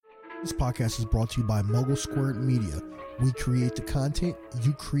This podcast is brought to you by Mogul Squared Media. We create the content,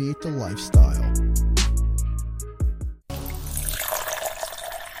 you create the lifestyle.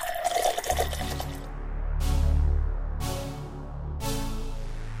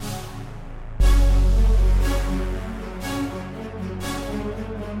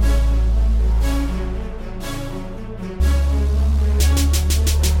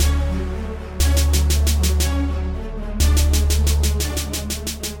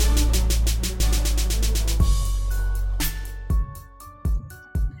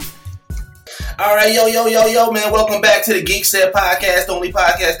 All right, yo, man. Welcome back to the Geekset podcast, the only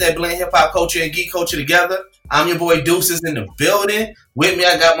podcast that blend hip-hop culture and geek culture together. I'm your boy Deuces in the building. With me,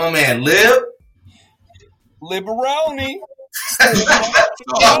 I got my man Lib. Liberoni. That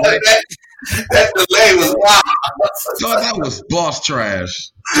delay was wild. Thought that was boss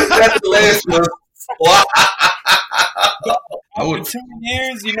trash. That delay was wild. After 2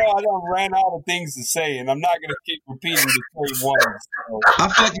 years, I done ran out of things to say, and I'm not going to keep repeating the same ones. So. I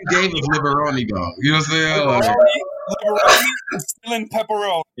feel like you gave us Liberoni, though. You know what I'm saying? Like, Liberoni is still in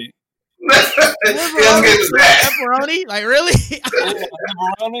pepperoni. Pepperoni? Like, really? Yeah,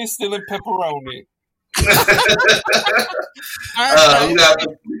 Liberoni is still in pepperoni.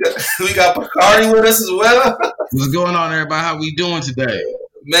 We got Bacardi with us as well. what's going on, everybody? How we doing today?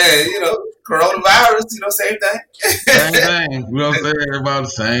 Man, coronavirus, same thing. Same thing. You know what I'm saying? Everybody the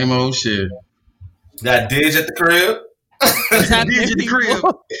same old shit. Got Didge at the crib. Didge at the crib.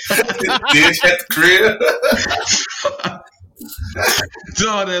 Didge at the crib.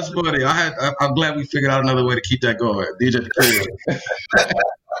 Oh, that's funny. I'm glad we figured out another way to keep that going. Didge at the crib.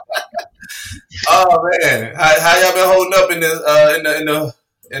 Oh man, how y'all been holding up in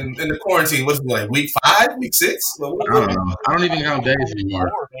the quarantine? What's it like? Week 5, week 6? I don't know. I don't even count days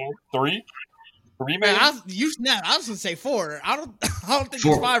anymore. 3, Man, I was gonna say 4. I don't think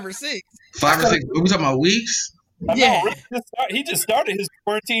 4. it's 5 or 6. 5 or 6? Are we talking about weeks? Yeah. He just started his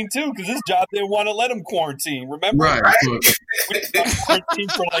quarantine too because his job didn't want to let him quarantine. Remember? Right. We started quarantine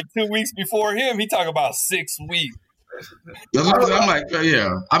for like 2 weeks before him. He talked about 6 weeks. That's what I'm like,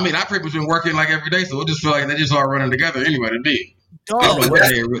 yeah. I mean, I pretty much been working like every day, so it just feel like they just all running together anyway to me. I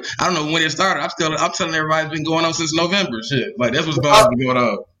don't know when it started. I'm telling everybody it's been going on since November. Shit, like that's what's going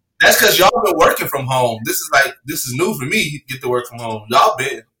on. That's because y'all been working from home. This is new for me. Get to work from home. Y'all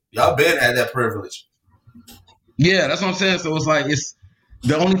been had that privilege. Yeah, that's what I'm saying. So it's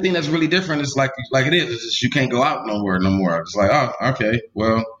the only thing that's really different is like it is. It's just you can't go out nowhere no more. It's like, oh, okay,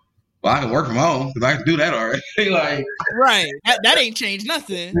 well, I can work from home because I can do that already. Like, right, that ain't changed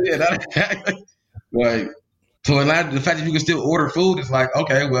nothing. Yeah, like, so the fact that you can still order food is like,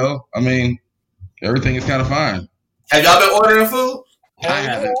 okay, well, I mean, everything is kind of fine. Have y'all been ordering food? I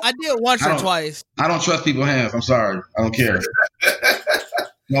haven't. I did once or twice. I don't trust people's hands. I'm sorry. I don't care.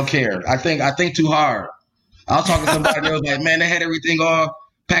 Don't care. I think too hard. I was talking to somebody that was like, man, they had everything all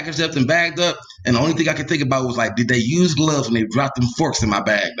packaged up and bagged up, and the only thing I could think about was like, did they use gloves when they dropped them forks in my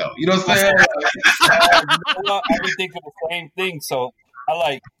bag though? You know what I'm saying? I be thinking the same thing, so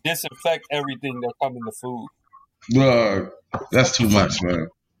I disinfect everything that comes in the food. That's too much, man.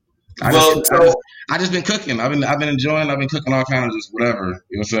 I just been cooking. I've been enjoying. I've been cooking all kinds of just whatever.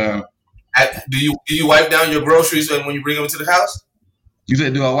 You know what I'm saying? Do you wipe down your groceries when you bring them into the house? You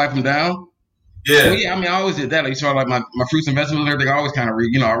said, do I wipe them down? Yeah. Well, yeah, I mean, I always did that. Like, so like my fruits and vegetables and everything, I always kind of I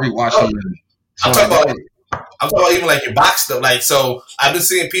rewash them. I'm talking about even like your box stuff. Like, so I've been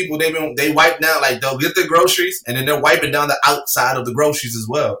seeing people, they wipe down, like they'll get their groceries and then they're wiping down the outside of the groceries as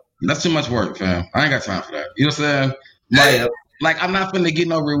well. That's too much work, fam. I ain't got time for that. You know what I'm saying? Like I'm not finna get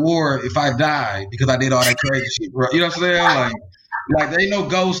no reward if I die because I did all that crazy shit, bro. You know what I'm saying? Like there ain't no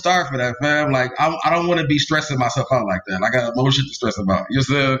gold star for that, fam. Like I don't want to be stressing myself out like that. I got more shit to stress about. You know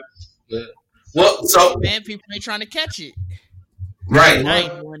what I'm saying? Yeah. Well, so man, people ain't trying to catch it. Right. I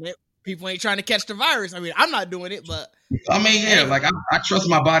ain't doing it. People ain't trying to catch the virus. I mean, I'm not doing it, but I mean, yeah, like I trust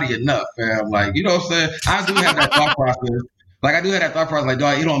my body enough, fam. Like, you know what I'm saying? I do have that thought process. Like I do have that thought process. Like,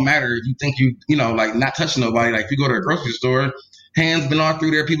 dog, it don't matter if you think like not touching nobody. Like, if you go to a grocery store, hands been all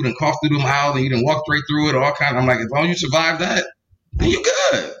through there, people done coughed through them aisles, and you done walked straight through it. All kind. I'm like, as long as you survive that, then you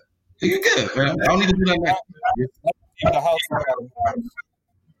good. You good, fam. I don't need to do nothing. The house.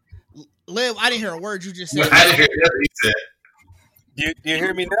 Liv, I didn't hear a word you just said. I didn't hear nothing he said. Do you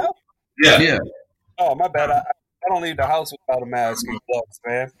hear me now? Yeah. Oh, my bad. I don't leave the house without a mask and gloves,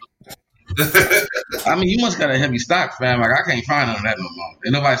 man. I mean, you must got a heavy stock, fam. Like I can't find none of that no more.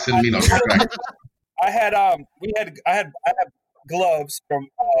 Ain't nobody sending me no contract. I had gloves from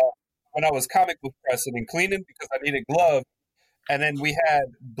when I was comic book pressing and cleaning because I needed gloves, and then we had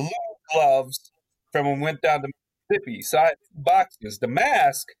blue gloves from when we went down to Mississippi. So I had 2 boxes. The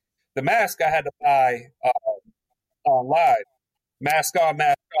mask The mask I had to buy online.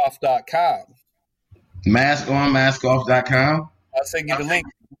 Maskonmaskoff.com. Maskonmaskoff.com. I'll send you the link.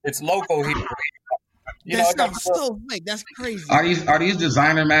 It's local here. That sounds so fake. That's crazy. Are these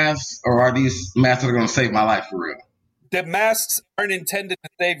designer masks, or are these masks that are going to save my life for real? The masks aren't intended to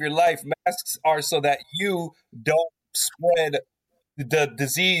save your life. Masks are so that you don't spread the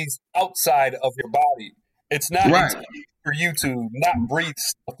disease outside of your body. It's not intended for you to not breathe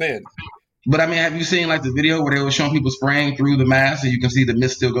stuff in. But I mean, have you seen like the video where they were showing people spraying through the mask and you can see the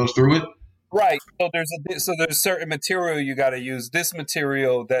mist still goes through it? Right. So there's certain material you got to use. This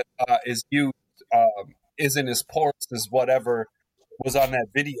material that is used isn't as porous as whatever was on that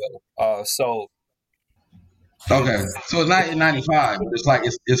video. Okay, so it's not N95, but it's like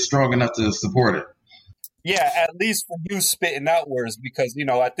it's strong enough to support it. Yeah, at least for you spitting outwards, because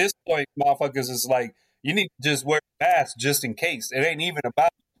at this point, motherfuckers is like you need to just wear a mask just in case. It ain't even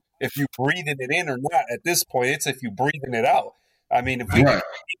about if you breathing it in or not. At this point, it's if you breathing it out. I mean, if we get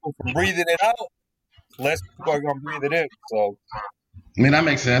people from breathing it out, less people are gonna breathe it in. So, I mean, that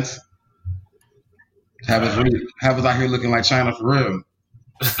makes sense. Have us out here looking like China for real.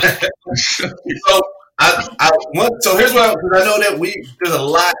 So here's what I know that there's a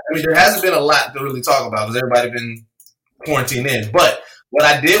lot. I mean, there hasn't been a lot to really talk about because everybody been quarantined in. But what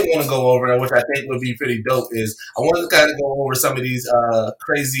I did want to go over, which I think would be pretty dope, is I wanted to kind of go over some of these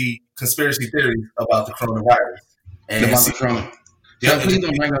crazy conspiracy theories about the coronavirus. And about the corona. Yeah, please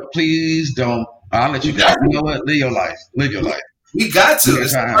don't bring up. Please don't. I'll let you go. You know what? Live your life. Live your life. We got to.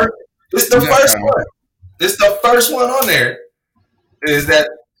 It's the first one. It's the first one on there. Is that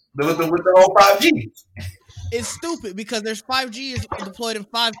with the whole 5G? It's stupid because there's 5G is deployed in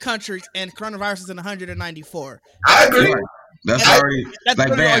 5 countries and coronavirus is in 194. I agree. That's already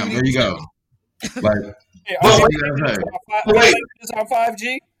like bam. There you go. Like, wait, it's on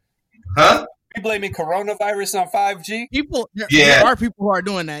 5G? Huh? You blaming coronavirus on 5G? There are people who are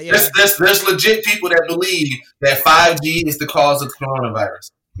doing that. Yeah, there's legit people that believe that 5G is the cause of the coronavirus.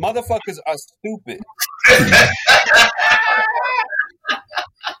 Motherfuckers are stupid.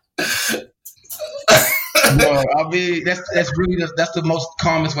 Bro, I mean that's really the most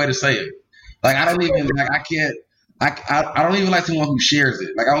calmest way to say it. Like I don't even like someone who shares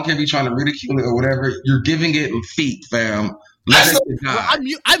it. Like I don't care if you're trying to ridicule it or whatever. You're giving it feet, fam. Let that shit die.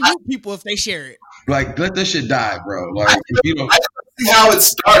 I mute people if they share it. Like let that shit die, bro. Like I see how it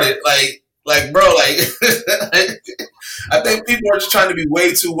started. Like bro, I think people are just trying to be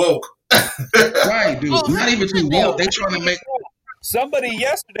way too woke. Right, dude. Not even too woke. They trying to make. Somebody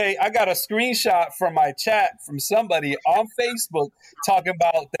yesterday, I got a screenshot from my chat from somebody on Facebook talking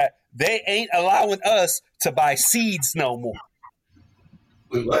about that they ain't allowing us to buy seeds no more.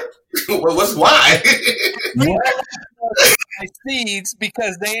 Wait, what? What's why? Seeds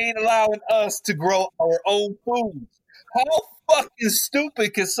because they ain't allowing us to grow our own food. How fucking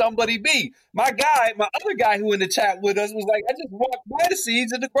stupid can somebody be? My other guy who in the chat with us was like, I just walked by the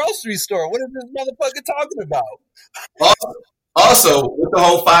seeds in the grocery store. What is this motherfucker talking about? Also, with the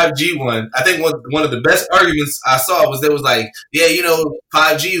whole 5G one, I think one of the best arguments I saw was there was like,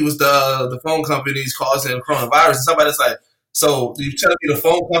 5G was the phone companies causing coronavirus. And somebody's like, so you telling me the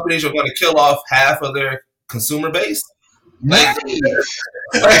phone companies are going to kill off half of their consumer base? Like,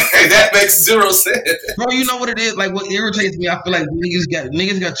 that makes zero sense. Bro, you know what it is? Like, what irritates me, I feel like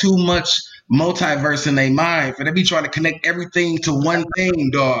niggas got too much multiverse in their mind for they be trying to connect everything to one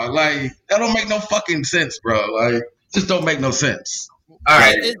thing, dog. Like, that don't make no fucking sense, bro. Like, just don't make no sense. All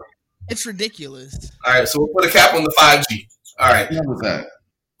right. It's ridiculous. All right, so we'll put a cap on the 5G. All right. What was that?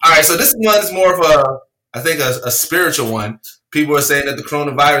 All right, so this one is more of a spiritual one. People are saying that the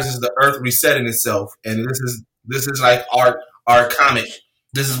coronavirus is the earth resetting itself, and this is like our comic.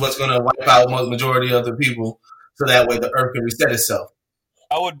 This is what's going to wipe out the majority of the people, so that way the earth can reset itself.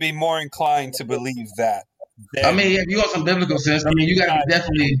 I would be more inclined to believe that. I mean, if you want some biblical sense, I mean, you got to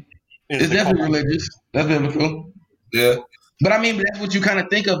definitely. It's definitely religious. That's biblical. Yeah. But I mean, that's what you kind of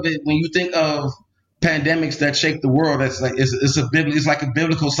think of it when you think of pandemics that shake the world. That's like it's like a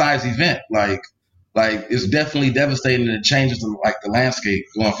biblical size event. Like it's definitely devastating and it changes the landscape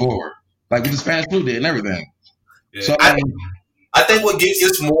going forward. Like what the Spanish flu did and everything. Yeah. So I think what gives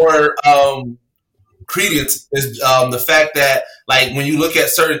us more credence is the fact that like when you look at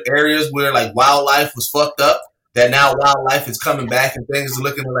certain areas where like wildlife was fucked up, that now wildlife is coming back and things are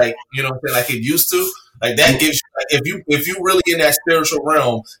looking like like it used to. Like that gives you, if you really in that spiritual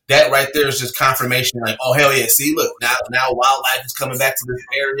realm, that right there is just confirmation. Like, oh hell yeah, see, look now wildlife is coming back to this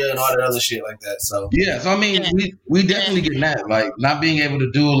area and all that other shit like that. So yeah, so I mean, we definitely get that. Like not being able to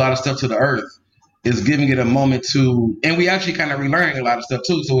do a lot of stuff to the earth is giving it a moment to, and we actually kind of relearning a lot of stuff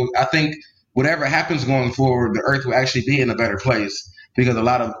too. So I think whatever happens going forward, the Earth will actually be in a better place because a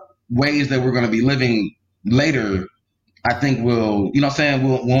lot of ways that we're going to be living later, I think will, you know, what I'm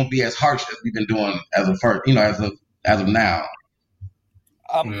saying, won't be as harsh as we've been doing as of first, you know, as of now.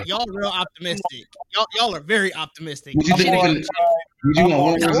 Y'all are real optimistic. Y'all are very optimistic. Would you think would you want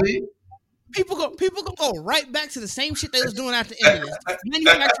World War Z? People gonna go right back to the same shit they was doing at the end of this.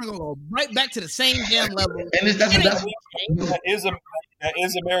 Manufacturing gonna go right back to the same damn level. And that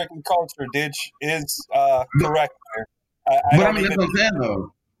is American culture. Ditch is correct. But I mean, that's what I'm saying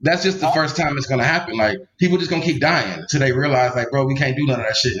though. That's just the first time it's gonna happen. Like people just gonna keep dying until they realize, like, bro, we can't do none of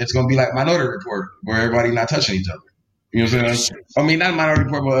that shit. It's gonna be like Minority Report, where everybody not touching each other. You know what I'm saying? I mean, not Minority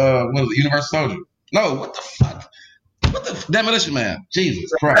Report, but what was it, Universal Soldier? No, what the fuck? What the Demolition Man? Jesus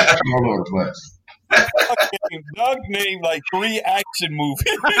Christ! I'm all over the place. Doug named like 3 action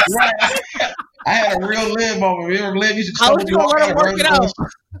movies. Right. I had a real live moment. You ever live? You should I was gonna let him work it out.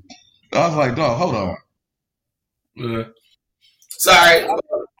 I was like, dog, hold on. Sorry.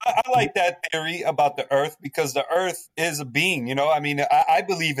 I like that theory about the Earth because the Earth is a being. You know, I mean, I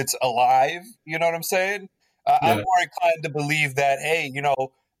believe it's alive. You know what I'm saying? I'm more inclined to believe that, hey, you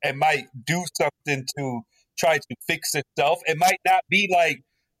know, it might do something to try to fix itself. It might not be like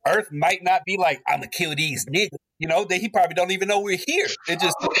Earth might not be like, I'm gonna kill these niggas. You know, he probably don't even know we're here. It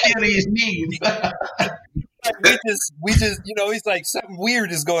just kill these niggas. we just, you know, he's like something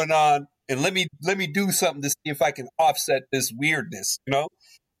weird is going on, and let me do something to see if I can offset this weirdness. You know.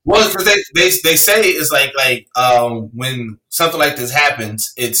 Well, because they say it's like when something like this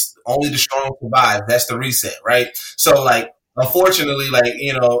happens, it's only the strong survive. That's the reset, right? So like, unfortunately, like,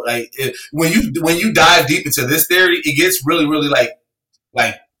 you know, like when you dive deep into this theory, it gets really, really like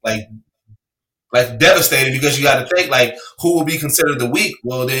devastating because you got to think like who will be considered the weak?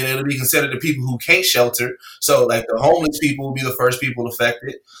 Well, then it'll be considered the people who can't shelter. So like the homeless people will be the first people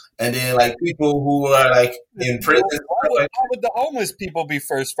affected, and then like people who are like in prison. Why would the homeless people be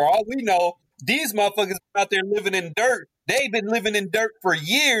first? For all we know, these motherfuckers out there living in dirt. They've been living in dirt for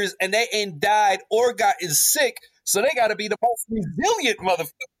years, and they ain't died or gotten sick. So they got to be the most resilient motherfuckers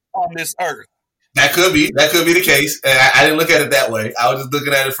on this earth. That could be the case. And I didn't look at it that way. I was just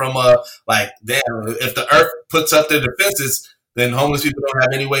looking at it from like, damn, if the earth puts up their defenses, then homeless people don't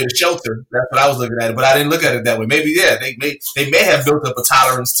have any way to shelter. That's what I was looking at it. But I didn't look at it that way. Maybe they may have built up a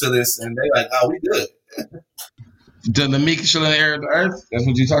tolerance to this, and they're like, oh, we good. The meek shall inherit the earth. That's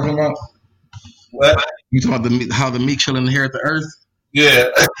what you're talking about. What? You talking about how the meek shall inherit the earth? Yeah.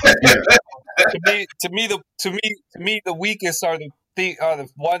 To me, the weakest are the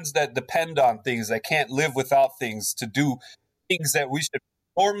ones that depend on things, that can't live without things, to do things that we should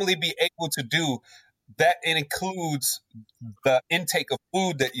normally be able to do. That it includes the intake of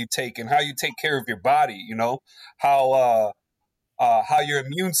food that you take and how you take care of your body. You know, how your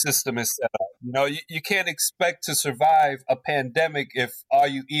immune system is set up. You know, you can't expect to survive a pandemic if all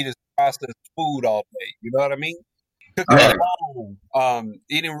you eat is processed food all day. You know what I mean? Cooking at home,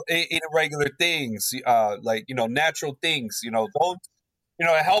 eating regular things, like, you know, natural things. You know, those, you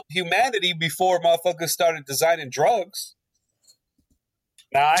know, it helped humanity before motherfuckers started designing drugs.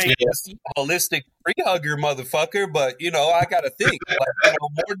 Now, I ain't just holistic tree hugger motherfucker, but, you know, I gotta think. Like, you know,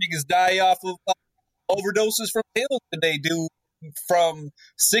 more niggas die off of overdoses from pills than they do from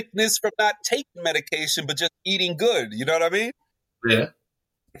sickness from not taking medication, but just eating good. You know what I mean? Yeah.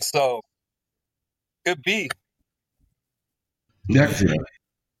 So, could be. Definitely.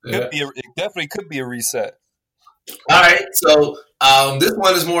 It definitely could be a reset. All right, so this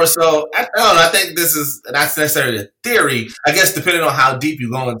one is more so. I don't know. I think this is not necessarily a theory. I guess depending on how deep you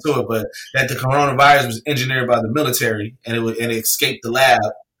go into it, but that the coronavirus was engineered by the military and it escaped the lab.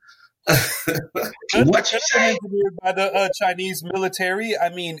 What you say? Engineered by the Chinese military. I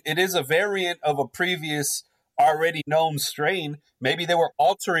mean, it is a variant of a previous already known strain. Maybe they were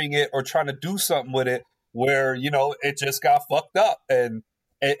altering it or trying to do something with it where, you know, it just got fucked up and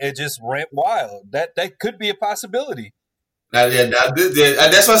it just went wild. That could be a possibility.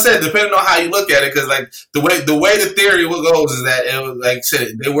 That's what I said. Depending on how you look at it, because like the way the theory goes is that it was, like I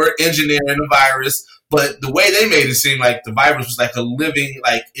said, they were engineering the virus, but the way they made it seem like the virus was like a living,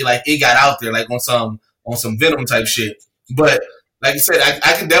 like it got out there like on some venom type shit. But like I said,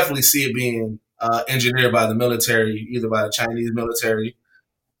 I can definitely see it being engineered by the military, either by the Chinese military.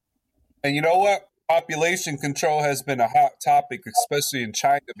 And you know what? Population control has been a hot topic, especially in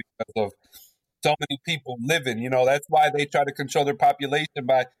China, because of so many people living. You know, that's why they try to control their population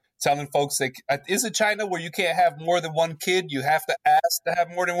by telling folks is it China where you can't have more than one kid? You have to ask to have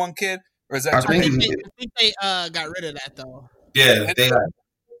more than one kid, or is that? I think they got rid of that though. Yeah,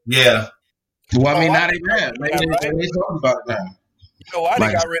 yeah. Well, I mean, Oh, now they mad. They talking about it now. You know why they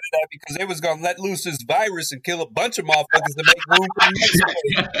Like- got rid of that? Because they was gonna let loose this virus and kill a bunch of motherfuckers to make room for the next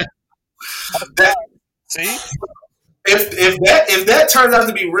wave. See? If that turns out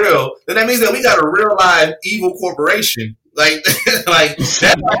to be real, then that means that we got a real live evil corporation. Like Chinese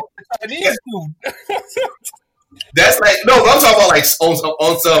dude. that's like no, I'm talking about like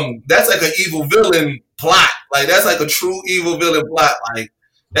on some that's like an evil villain plot. Like that's like a true evil villain plot. Like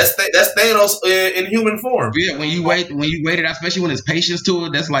that's Thanos in human form. Yeah, when you wait it out, especially when there's patience to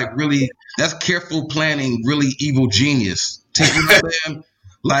it, that's careful planning, really evil genius. You know what I'm saying?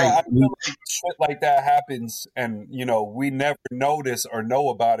 Like, I feel like shit like that happens, and we never notice or know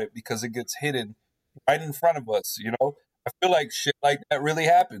about it because it gets hidden right in front of us. I feel like shit like that really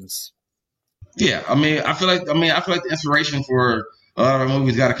happens. yeah, I feel like the inspiration for a lot of our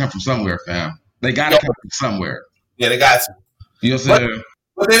movies got to come from somewhere, fam. They got to come from somewhere. Yeah, they got to. You know what I'm saying?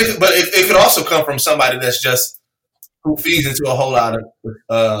 But it could also come from somebody that's just who feeds into a whole lot of.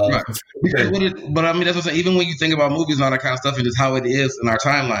 Right. But I mean, that's what I'm saying. Even when you think about movies and all that kind of stuff, and just how it is in our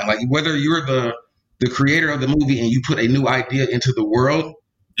timeline, like whether you're the creator of the movie and you put a new idea into the world,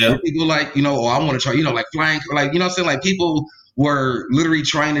 Yeah. people like, oh, I want to try, like flying, like, you know what I'm saying? Like people were literally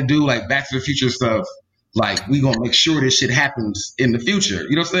trying to do like Back to the Future stuff. Like, we going to make sure this shit happens in the future.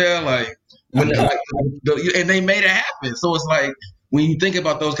 You know what I'm saying? Like, and they made it happen. So it's like, when you think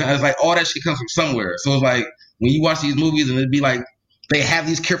about those it's like all that shit comes from somewhere. So it's like, when you watch these movies and it'd be like, they have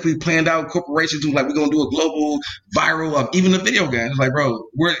these carefully planned out corporations who like, we're going to do a global viral of even the video game. It's like, bro,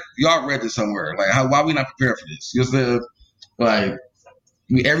 y'all read this somewhere. Like, why are we not prepared for this? You know what I'm saying?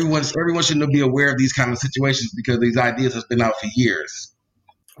 Like, everyone should be aware of these kind of situations because these ideas have been out for years.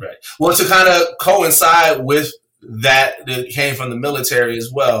 Right. Well, to kind of coincide with that came from the military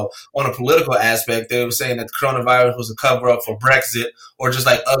as well. On a political aspect, they were saying that the coronavirus was a cover-up for Brexit or just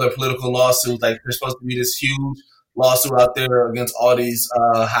like other political lawsuits. Like there's supposed to be this huge lawsuit out there against all these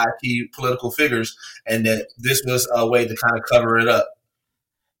high-key political figures, and that this was a way to kind of cover it up.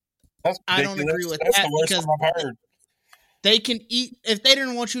 I don't agree with That's that the worst because one I've heard. they can eat if they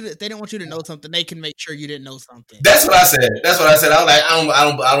didn't want you to know something. They can make sure you didn't know something. That's what I said. I was like,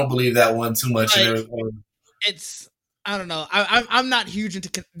 I don't believe that one too much. Like, it's I don't know. I'm not huge into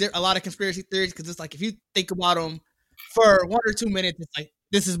a lot of conspiracy theories because it's like if you think about them for 1 or 2 minutes, it's like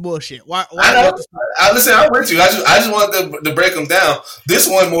this is bullshit. Why I know. Listen, I'm with you. I just wanted to break them down. This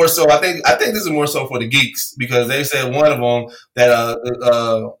one more so. I think this is more so for the geeks because they said one of them that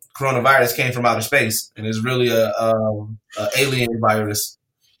coronavirus came from outer space and is really a alien virus.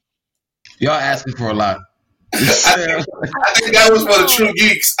 Y'all asking for a lot. I think that was for the true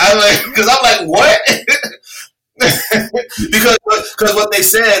geeks. I'm like, what? because what they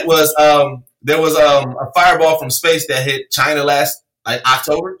said was there was a fireball from space that hit China last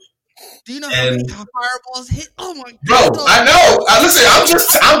October. Do you know how many fireballs hit? Oh my bro! God, I know. Listen,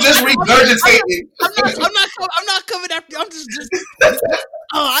 I'm just regurgitating. I'm not coming after you. I'm just.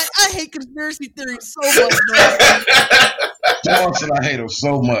 I hate conspiracy theories so much, bro. Why should I hate them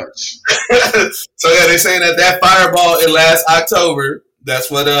so much? So yeah, they're saying that fireball in last October.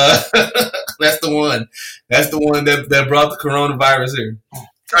 That's what. That's the one. That's the one that brought the coronavirus here.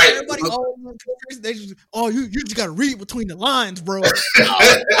 Right. Everybody, you just gotta read between the lines, bro.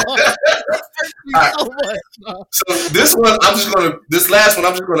 So this one, this last one,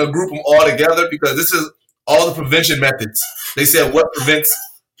 I'm just gonna group them all together because this is all the prevention methods. They said what prevents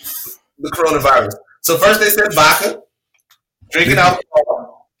the coronavirus. So first they said vodka, drinking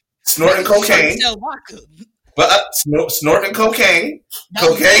alcohol, snorting cocaine. But snorting cocaine.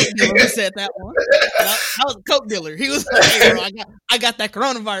 Cocaine. He said that one. That was a coke dealer. He was like, hey, bro, I got that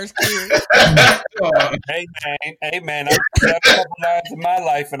coronavirus clear. Hey man, I've had a couple lines in my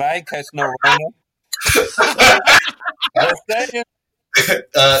life and I ain't catch no Rona. Just saying.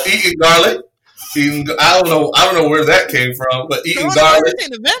 Eating garlic. I don't know where that came from, but eating garlic.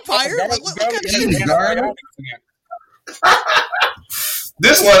 Ain't a vampire. Like, what kind of shit? Garlic?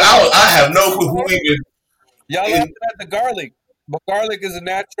 This one, I have no clue who even. Y'all laughing at the garlic, but garlic is a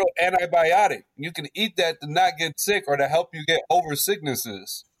natural antibiotic. You can eat that to not get sick or to help you get over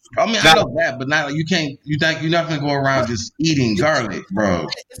sicknesses. I mean, I know that, but now you can't. You're not gonna go around just eating garlic, bro.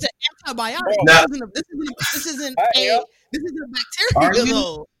 It's an antibiotic. This isn't a bacteria,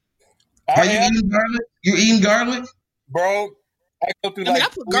 though. Are you eating garlic? You eating garlic, bro? I go through I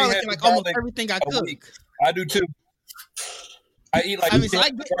put garlic in almost everything I cook. I do too. I eat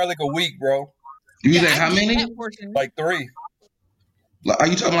garlic a week, bro. You eat how many? Like 3. Are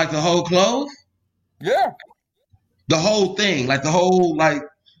you talking like the whole clove? Yeah. The whole thing, like the whole, like,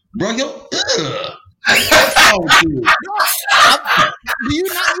 bro, yo. Do you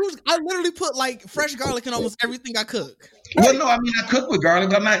not use? I literally put like fresh garlic in almost everything I cook. Well, no, I mean I cook with garlic,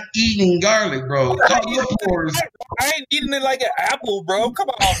 but I'm not eating garlic, bro. Talk your pores. I ain't eating it like an apple, bro. Come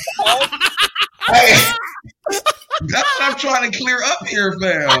on, dog. Hey, That's what I'm trying to clear up here,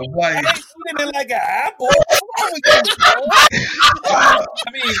 fam. Like, I ain't eating it like an apple. What's wrong with you, bro? I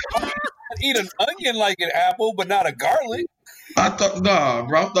mean, I eat an onion like an apple, but not a garlic. I thought, nah,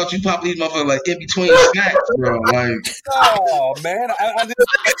 bro. I thought you probably eat motherfucker like in between snacks, bro. Like, Oh man, I just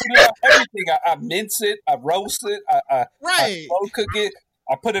put it on everything. I mince it, I roast it, I Right. slow cook it,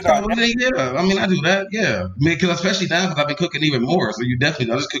 I put it so, on. yeah, I mean, I do that, yeah. I mean, because especially now, because I've been cooking even more. So you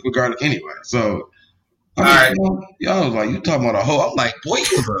definitely, I just cook with garlic anyway. So, I mean, All right. y'all was like, you talking about a whole? I'm like, boy,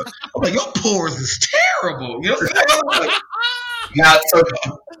 I'm like, your pores is terrible. You know what I'm saying? Like, now,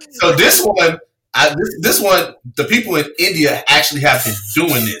 so this one, this one, the people in India actually have been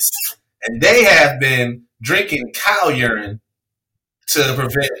doing this, and they have been drinking cow urine to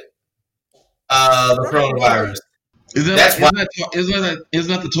prevent the coronavirus. Isn't That's that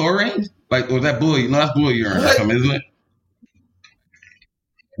the taurine? Like, or that bull? No, that's bull urine or What? something, isn't it?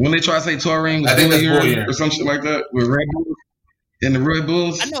 When they try to say taurine with I think bull that's bull urine urine. or some shit like that with Red Bulls and the Red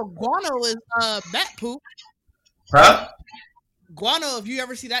Bulls. I know guano is bat poop. Huh? Guano, if you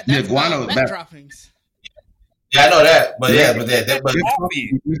ever see that, Yeah, that's guano is bat bat- droppings. Yeah, I know that, but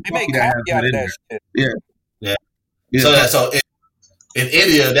Coffee. They make coffee out of that shit. Yeah. so in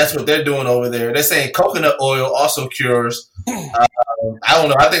India, that's what they're doing over there. They're saying coconut oil also cures. I don't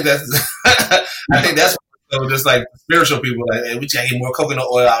know. I think that's so just like spiritual people. Like, hey, we gotta get more coconut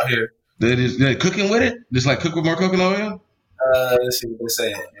oil out here. They're cooking with it. Just like cook with more coconut oil. Let's see what they're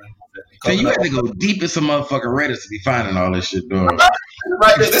saying. So you had to go deep in some motherfucking Reddit to be finding all this shit, dog.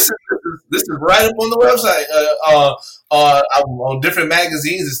 Right there. This is right up on the website. On different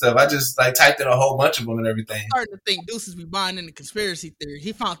magazines and stuff. I just like typed in a whole bunch of them and everything. I'm starting to think Deuces be buying into conspiracy theory.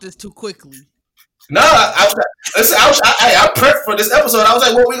 He found this too quickly. No, I prepped for this episode. I was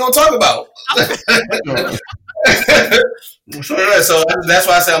like, what are we gonna talk about? so that's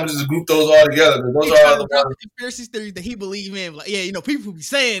why I say I'm just group those all together. Those He's are all trying to the drop ones. the conspiracy theories that he believe in. Like, yeah, people be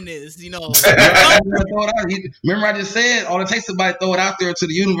saying this, Remember I just said all it takes is somebody throw it out there to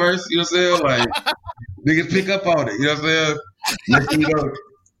the universe. You know what I'm saying? Like niggas pick up on it. You know what I'm saying? Next thing you know,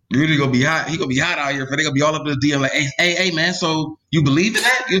 you're really gonna be hot. He gonna be hot out here. They gonna be all up in the DM like, hey, man. So you believe in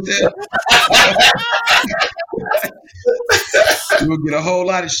that? You know what I'm saying? You'll get a whole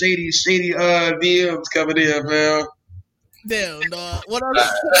lot of shady DMs coming in, man. Damn, dog. What else?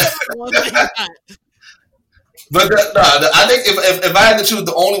 But I think if I had to choose,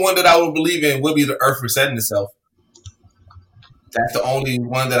 the only one that I would believe in would be the Earth resetting itself. That's the only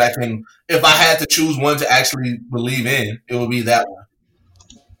one that I can. If I had to choose one to actually believe in, it would be that one.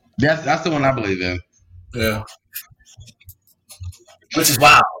 That's the one I believe in. Yeah. Which is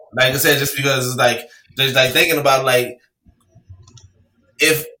wild. Like I said, just because it's like just like thinking about like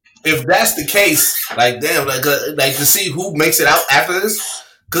if that's the case, like damn, like to see who makes it out after this.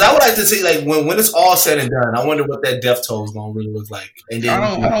 Because I would like to see like when it's all said and done, I wonder what that death toll is going to really look like. And then I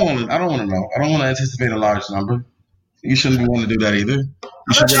don't want to know. I don't want to anticipate a large number. You shouldn't be wanting to do that either.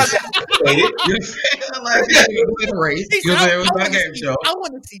 You should just like race. You know what I'm saying? I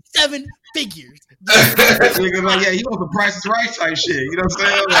want to see 7 figures. Niggas like, yeah, he wants the Price is Right type shit. You know what I'm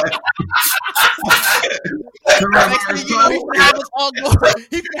saying? Like, he can have us all go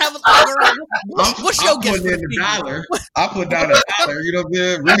around. What's your guess? I put down $1. You know what I'm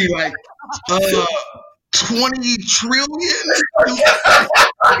saying? Really like 20 trillion.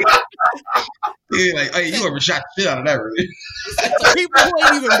 Yeah, like, hey, you overshot the shit out of that, really. So people who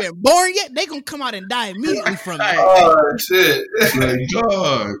ain't even been born yet, they gonna come out and die immediately from it. Oh shit! Like,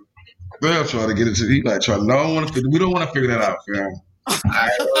 dog. They're trying to get into. He like trying. We don't want to figure that out, fam.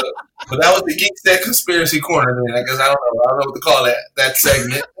 But that was the Geekset conspiracy corner. Then I guess I don't know what to call that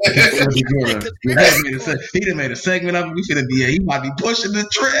segment. He done made a segment of it. We finna be. He might be pushing the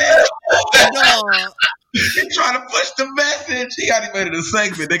trend. He trying to push the message. He already made it a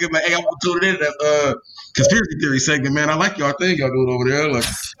segment. They can be like, hey, I'm gonna tune in to that conspiracy theory segment, man. I like y'all thing y'all doing over there. Like,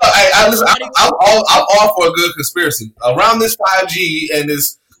 listen, I'm all for a good conspiracy around this 5G and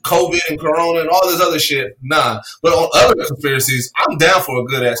this COVID and Corona and all this other shit. Nah, but on other conspiracies, I'm down for a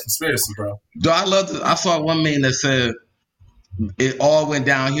good ass conspiracy, bro. Dude, I saw one meme that said it all went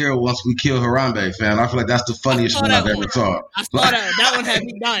down here once we killed Harambe, fam. I feel like that's the funniest one I've ever saw. I saw that. That one had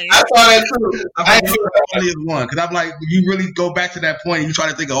me dying. I saw that too. I think that's the funniest one because I'm like, you really go back to that point and you try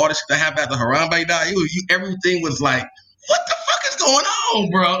to think of all the shit that happened after Harambe died. Everything was like, what the fuck is going on,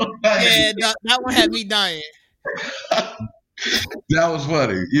 bro? Yeah, that one had me dying. That was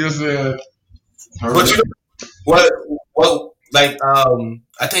funny. You know what I'm saying? But like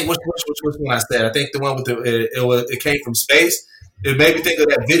I think which one I said. I think the one with it came from space. It made me think of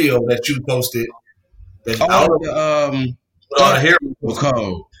that video that you posted. That with all the heroes was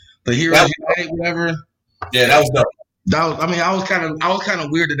called the Heroes Unite, whatever. Yeah, that was dope. I was kind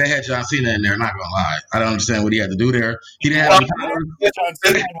of weird that they had John Cena in there. Not gonna lie, I don't understand what he had to do there. He didn't have any powers. It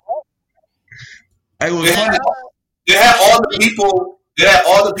was funny. They had all the people. They had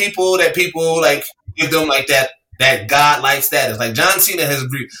all the people that people like give them like that godlike status. Like John Cena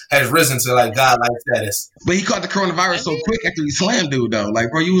has risen to like godlike status. But he caught the coronavirus so quick after he slammed dude though.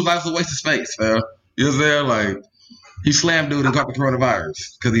 Like, bro, you was a waste of space, fam. You was there like he slammed dude and caught the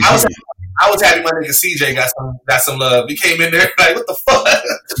coronavirus because he's. I was happy my nigga CJ got some love. He came in there like, what the fuck?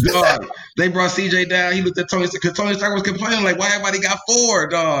 Dog, they brought CJ down. He looked at Tony because Tony Stark was complaining like, why everybody got 4,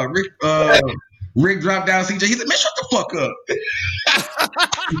 dog? Rick dropped down CJ. He said, man, shut the fuck up.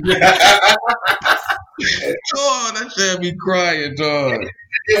 Dog, that shit me crying, dog.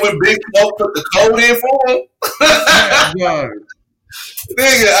 And when Big Smoke put the code in for him, dog.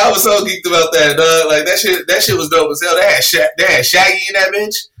 Nigga, I was so geeked about that, dog. Like that shit was dope as hell. They had Shaggy in that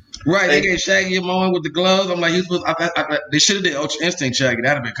bitch. Right, they gave Shaggy a moment with the gloves. I'm like, they should have did Ultra Instinct Shaggy.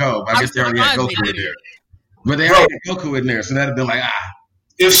 That'd have been cool. But I guess they already had Goku in there. But they already had Goku in there, so that'd have been like,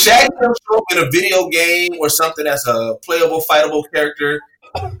 If Shaggy comes up in a video game or something that's a playable, fightable character,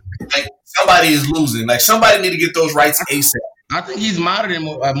 like somebody is losing. Like somebody need to get those rights ASAP. I think he's modded in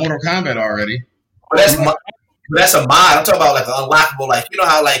Mortal Kombat already. But that's a mod. I'm talking about like an unlockable, like you know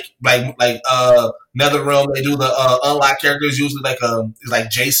how like NetherRealm they do the unlock characters usually like it's like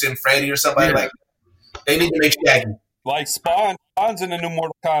Jason, Freddy, or somebody like. They need to make Shaggy. Like Spawn's in the new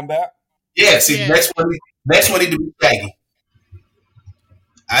Mortal Kombat. Yeah, see, next one need to be Shaggy.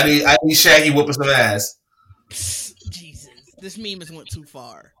 I need Shaggy whooping some ass. Jesus, this meme has went too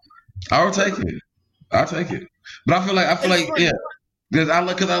far. I'll take it. But I feel like yeah. Because I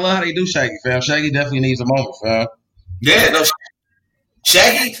love how they do Shaggy, fam. Shaggy definitely needs a moment, fam. Yeah, no,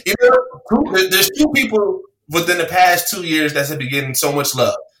 Shaggy. You know, there's 2 people within the past 2 years that have been getting so much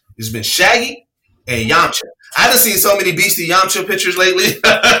love. It's been Shaggy and Yamcha. I done seen so many beastie Yamcha pictures lately.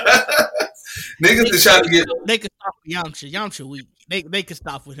 Niggas is trying to get. They could stop with Yamcha. Yamcha weak. They could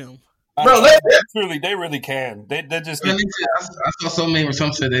stop with him. Bro, they really can. They just. I saw so many where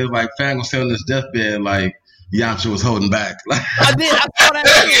some said they were like, "Fang was selling his deathbed like." Yamcha was holding back. I did. I saw that.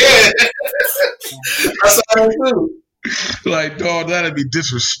 Yeah. I saw that too. Like, dog, that'd be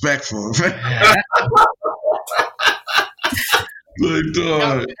disrespectful. Like,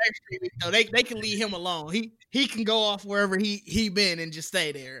 dog. They can leave him alone. He can go off wherever he been and just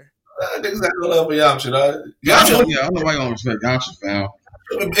stay there. Niggas got no love for Yamcha, dog. I don't know why you don't respect Yamcha, fam.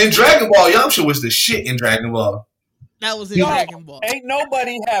 In Dragon Ball, Yamcha was the shit in Dragon Ball. That was in Dragon Ball. Ain't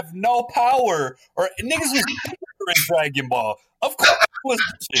nobody have no power or niggas was in Dragon Ball. Of course it was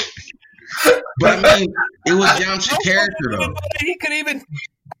shit. But I mean, it was Yamcha's character though. He could even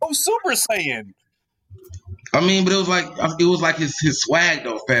go Super Saiyan. I mean, but it was like his swag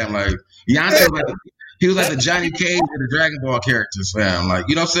though, fam. Like Yamcha was like the Johnny Cage of the Dragon Ball characters, fam. Like,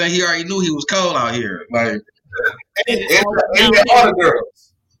 you know what I'm saying? He already knew he was cold out here. Like and all the girls.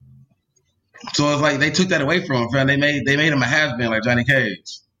 So it's like they took that away from him, fam. They made him a has-been like Johnny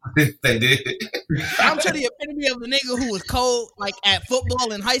Cage. They did. I'm telling you, the epitome of a nigga who was cold like at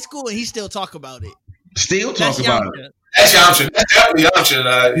football in high school, and he still talk about it. Still talk about it. That's Yamcha. That's definitely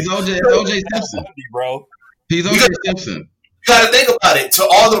Yamcha. He's OJ Simpson, bro. He's OJ Simpson. You got to think about it. To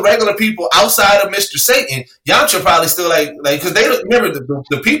all the regular people outside of Mr. Satan, Yamcha probably still like because they don't remember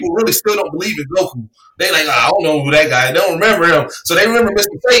the people really still don't believe in Goku. They like, I don't know who that guy. They don't remember him, so they remember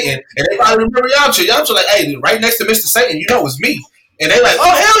Mr. Satan, and they probably remember Yamcha. Yamcha like, hey, right next to Mr. Satan, you know it's me. And they like, oh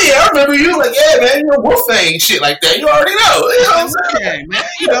hell yeah, I remember you. Like, yeah, man, you're Wolfang shit like that. You already know. You know what I'm saying, man?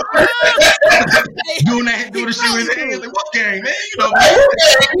 You know, doing the shit with his hands like Wolfgang, man. You know,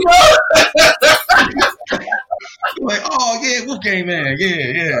 like, oh yeah, Wolfgang, man,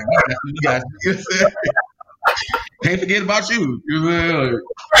 yeah. You guys, can't forget about you.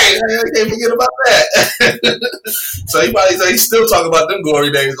 Right, can't forget about that. So he probably he's still talking about them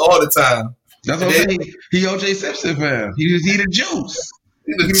glory days all the time. That's what I'm saying. He OJ Simpson, fam. He the juice.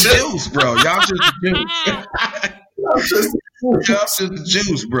 He the juice, bro. Y'all just the juice. Y'all just the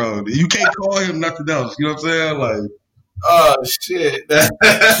juice, bro. You can't call him nothing else. You know what I'm saying? Like, oh shit.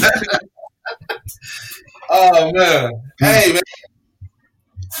 Oh man. Hey man.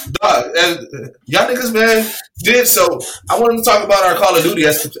 Dog, y'all niggas, man, did so. I wanted to talk about our Call of Duty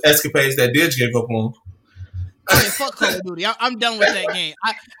escapades that Didge gave up on. Oh, yeah, fuck Call of Duty. I'm done with that game.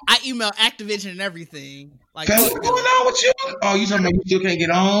 I email Activision and everything. Like, what's going on with you? Oh, you talking about you still can't get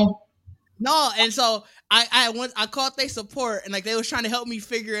on? No, and so I called their support and like they was trying to help me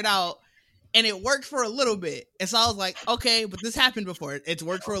figure it out, and it worked for a little bit. And so I was like, okay, but this happened before. It's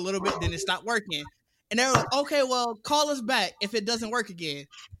worked for a little bit, then it stopped working. And they were like, okay, well, call us back if it doesn't work again.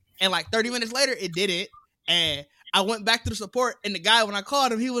 And like 30 minutes later, it did it. And I went back to the support, and the guy, when I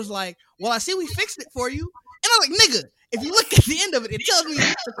called him, he was like, well, I see we fixed it for you. And I was like, nigga, if you look at the end of it, it tells me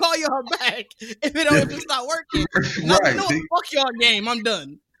to call y'all back if it's not working. And I was like, no, fuck y'all game, I'm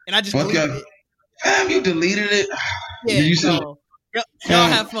done. And I just deleted it. Damn, you deleted it? Yeah, y'all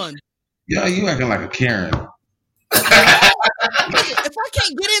have fun. Yeah, you acting like a Karen. If I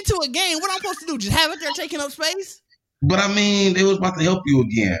can't get into a game, what I'm supposed to do? Just have it there taking up space? But I mean, it was about to help you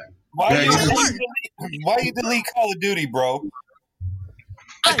again. Why you delete Call of Duty, bro?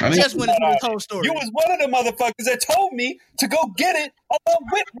 I just went into this whole story. You was one of the motherfuckers that told me to go get it along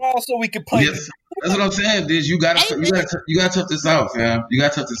with Raw so we could play. Yes, that's what I'm saying, Diz. You gotta tough this out, fam. You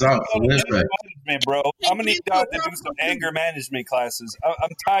gotta tough this out. Management, bro. I'm gonna need y'all to do some anger management classes. I'm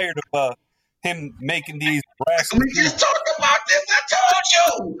tired of him making these rash. We just talked about this. I told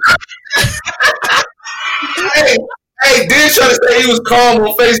you. Hey, Diz trying to say he was calm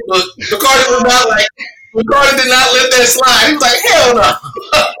on Facebook. Bacardi was not like. Bacardi did not let that slide. He was like, hell no.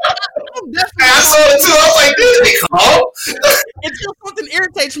 I saw it too. I was like, this ain't calm. Until something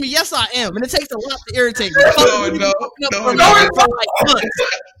irritates me, yes, I am. And it takes a lot to irritate me.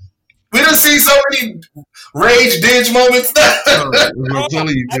 We done see so many rage Didge moments. I'm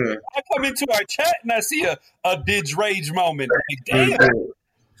telling you, I come into our chat and I see a Didge rage moment. Like, damn.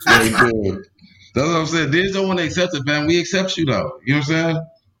 Very good. That's what I'm saying. Didge don't want to accept it, man. We accept you, though. You know what I'm saying?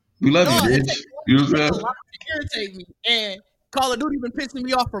 We love you, Didge. You know what I'm saying? A lot to irritate me. And Call of Duty been pissing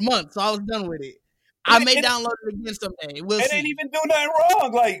me off for months, so I was done with it. I may download it again someday. We'll see. Ain't even do nothing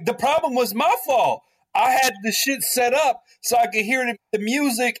wrong. Like, the problem was my fault. I had the shit set up so I could hear the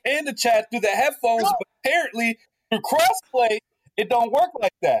music and the chat through the headphones, but apparently through crossplay, it don't work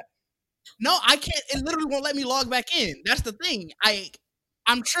like that. No, I can't. It literally won't let me log back in. That's the thing.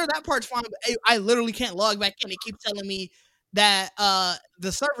 I'm sure that part's fine, but I literally can't log back in. It keeps telling me that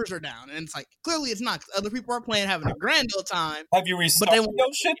the servers are down, and it's like clearly it's not. Other people are playing, having a grand old time. Have you restarted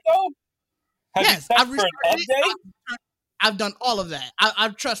your shit though? Yes, I've restarted it. I've done all of that. I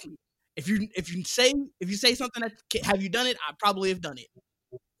trust me. If you say something that have you done it, I probably have done it.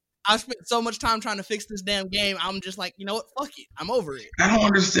 I've spent so much time trying to fix this damn game. I'm just like, you know what? Fuck it. I'm over it. I don't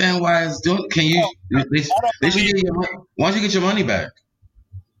understand why it's doing. Can you? They should get your money. Why don't you get your money back,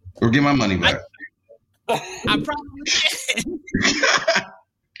 or get my money back? I probably can.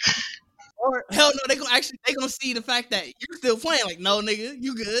 Or hell no, they gonna see the fact that you're still playing. Like, no, nigga,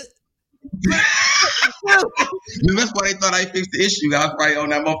 you good. That's why they thought I fixed the issue. I was probably on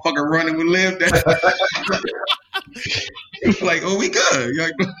that motherfucker running we lived there. It's like, oh, we good.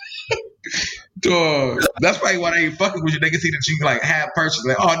 Like, dog. That's probably why they ain't fucking with you. They can see that you like have purchase.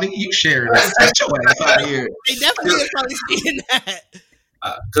 Like, oh, nigga, you sharing that. Get your ass out of here. They definitely are probably seeing that.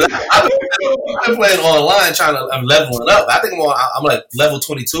 Cause I've been playing online, I'm leveling up. I think I'm like level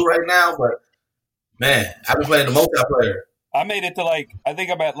 22 right now, but man, I've been playing the multiplayer. I made it to I think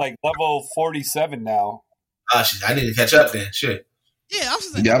I'm at level 47 now. Ah, shit, I need to catch up then. Shit. Yeah, I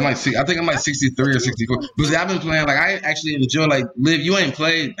think I'm like 63 or 64. Because I've been playing I actually enjoy Liv. You ain't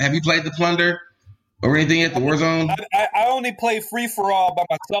played? Have you played the Plunder or anything at the Warzone? I only play free for all by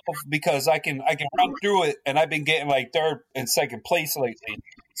myself because I can run through it, and I've been getting third and second place lately,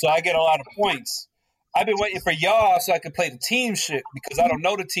 so I get a lot of points. I've been waiting for y'all so I can play the team shit because I don't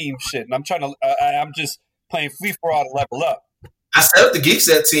know the team shit, and I'm just playing free for all to level up. I set up the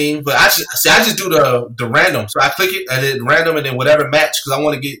Geekset team, but I just do the random. So I click it and then random and then whatever match because I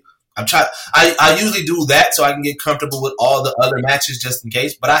want to get. I usually do that so I can get comfortable with all the other matches just in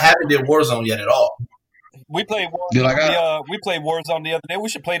case. But I haven't did Warzone yet at all. We played Warzone. We played Warzone the other day. We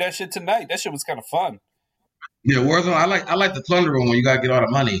should play that shit tonight. That shit was kind of fun. Yeah, Warzone. I like the Plunder one when you gotta get all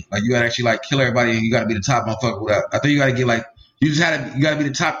the money. Like you gotta actually kill everybody and you gotta be the top motherfucker with that. I think you gotta get you gotta be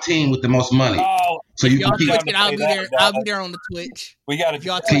the top team with the most money. Oh, so you can keep. I'll be there. I'll be there on the Twitch. We got it.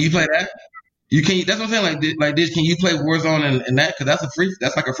 Can you play that? You can. That's what I'm saying. Like this. Can you play Warzone and that? Because that's a free.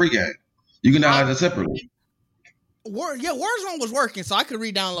 That's like a free game. You can download it separately. Warzone was working, so I could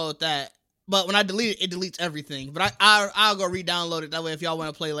re-download that. But when I delete it, it deletes everything. But I'll go re-download it. That way, if y'all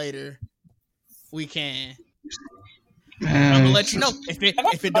want to play later, we can. I'm gonna let you know if it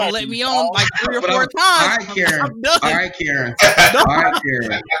don't let me on 3 or 4 times. All right, Karen. All right,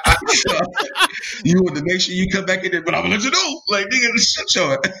 Karen. You want to make sure you come back in there, but I'm gonna let you know. Nigga, shut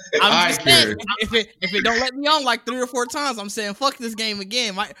your. I'm just saying, if it don't let me on 3 or 4 times, I'm saying fuck this game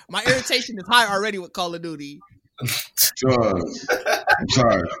again. My irritation is high already with Call of Duty. I'm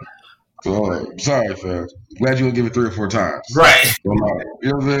sorry. So, sorry, fam. Glad you would give it 3 or 4 times. Right. You know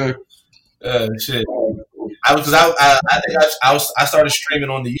what I'm saying? Shit. I think I started streaming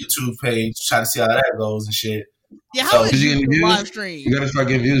on the YouTube page to try to see how that goes and shit. Yeah, how is Did you get any YouTube views? live stream? You gotta start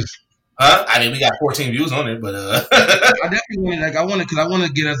getting views. I mean, we got 14 views on it, but I definitely want to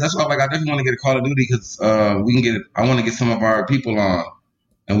get us. That's why, like, I definitely want to get a Call of Duty because we can get. I want to get some of our people on,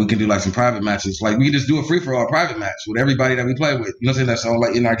 and we can do like some private matches. Like we can just do a free for all private match with everybody that we play with. You know what I'm saying? That's all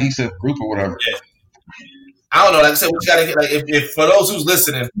like in our Geekset group or whatever. Yeah. I don't know. Like I said, we gotta get like if for those who's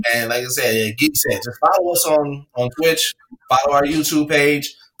listening, man, like I said, yeah, Geekset, just follow us on Twitch, follow our YouTube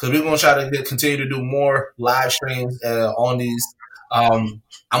page because we're gonna try to continue to do more live streams on these.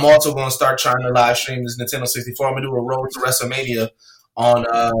 I'm also gonna start trying to live stream this Nintendo 64. I'm gonna do a road to WrestleMania on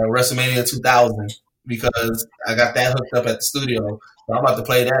WrestleMania 2000 because I got that hooked up at the studio. So I'm about to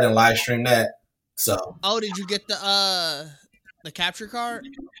play that and live stream that. So. Oh, did you get the capture card?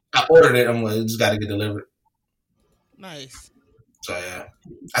 I ordered it. I'm like, it just got to get delivered. Nice. So yeah,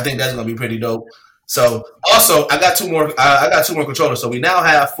 I think that's gonna be pretty dope. So also, I got two more. I got 2 more controllers. So we now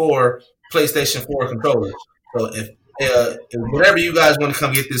have 4 PlayStation 4 controllers. So if whenever you guys want to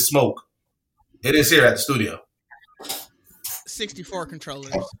come get this smoke, it is here at the studio. 64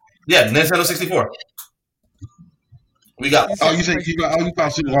 controllers. Yeah, Nintendo 64. We got. Oh, you said you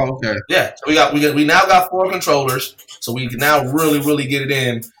found Super Bowl. Okay. Yeah, so we now got 4 controllers, so we can now really get it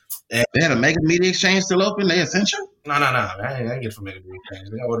in. And they had a Mega Media Exchange still open. They essential? No. I ain't get it from Mega Media Exchange.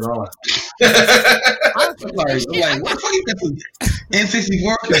 They got what wrong. I'm like, what the fuck you got the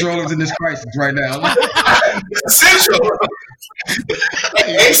N64 controllers in this crisis right now? Essential.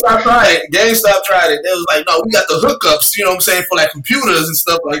 GameStop tried it. They was like, no, we got the hookups, you know what I'm saying, for like computers and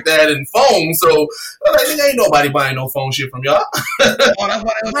stuff like that and phones. So like, ain't nobody buying no phone shit from y'all. That's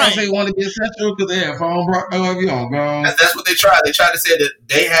why they want to be essential because they have phone bro. That's what they tried. They tried to say that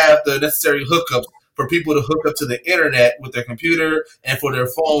they have the necessary hookups for people to hook up to the internet with their computer and for their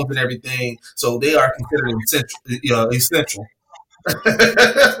phones and everything. So they are considered essential.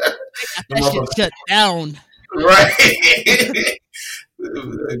 That shit shut down. Right.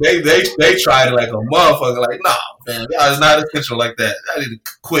 they tried it like a motherfucker. Like, nah, man, it's not essential like that. I need to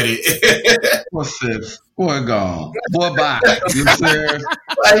quit it. What's this? Boy, gone. Boy, bye. You know like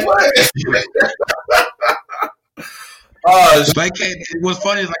what? What's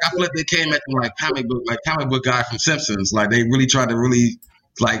funny is like I feel like they came at them like comic book guy from Simpsons. Like they really tried to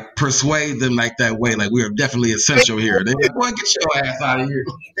like persuade them like that way. Like we are definitely essential here. They like, boy, get your ass out of here.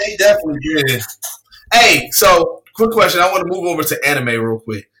 They definitely did. Hey, so quick question. I want to move over to anime real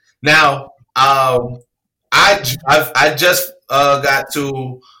quick. Now, I just got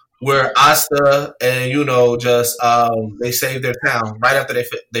to where Asta and just they saved their town right after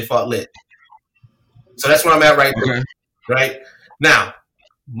they fought Lit. So that's where I'm at right now. Right now,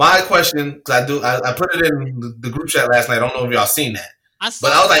 my question, because I put it in the group chat last night. I don't know if y'all seen that. I was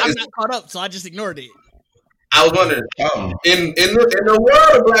like, I'm not caught up, so I just ignored it. I was wondering, in the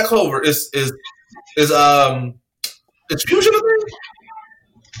world of Black Clover, is fusion a thing?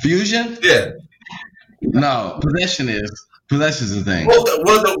 Fusion? Yeah. No, possession is a thing. Well,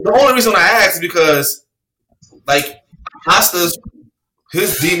 the only reason I asked is because, like, Asta's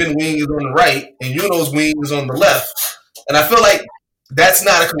his demon wing is on the right and Yuno's wing is on the left. And I feel like that's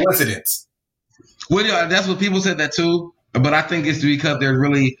not a coincidence. Well, yeah, that's what people said that too. But I think it's because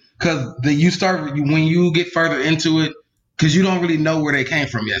when you get further into it, because you don't really know where they came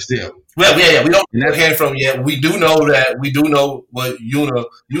from yet still. Well, yeah, we don't know where they came from yet. We do know what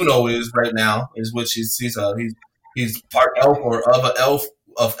Yuno is right now, is which he's part elf or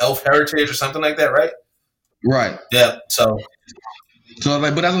of elf heritage or something like that, right? Right. Yeah. So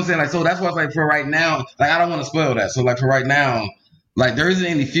like, but that's what I'm saying. Like, so that's why, like, for right now, like, I don't want to spoil that. So, like, for right now, like, there isn't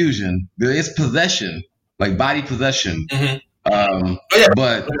any fusion. There is possession, like body possession. Mm-hmm.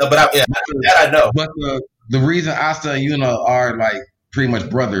 But that I know. But the reason Asta and Yuno are like pretty much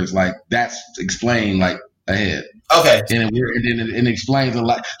brothers, like that's explained like ahead. Okay. And it explains a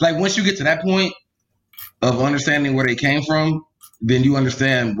lot. Like once you get to that point of understanding where they came from, then you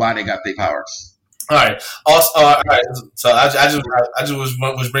understand why they got their powers. All right. Also, all right. So I just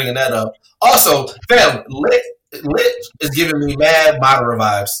was bringing that up. Also, fam, Lit is giving me mad Madara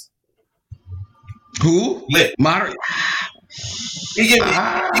vibes. Who? Lit. Madara. He give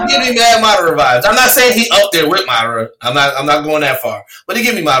me mad Madara vibes. I'm not saying he up there with Madara. I'm not going that far. But he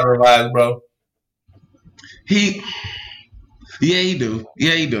give me Madara vibes, bro. He do.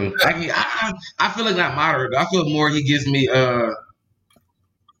 I feel like not Madara. I feel more he gives me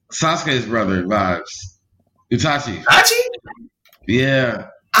Sasuke's brother vibes. Itachi? Yeah.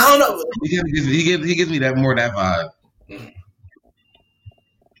 I don't know. He gives me that vibe.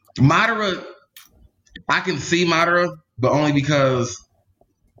 Madara, I can see Madara, but only because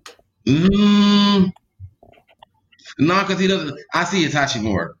because he doesn't. I see Itachi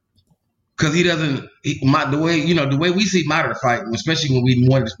more because he doesn't. The way we see Madara fight, especially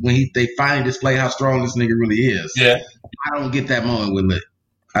they finally display how strong this nigga really is. Yeah. I don't get that moment with Lit.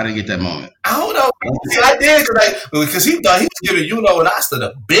 I didn't get that moment. I don't know. See, I did because he thought he was giving Yuno and Asta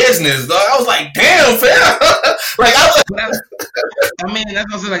the business, dog. I was like, damn, fam. Like I mean, that's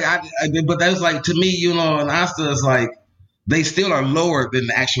what I'm saying. But that's like to me, Yuno and Asta is like they still are lower than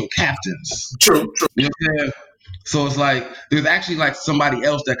the actual captains. True. You know what I'm saying? So it's like there's actually like somebody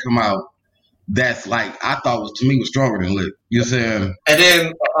else that come out that's like I thought was stronger than Lit. You know what I'm saying? And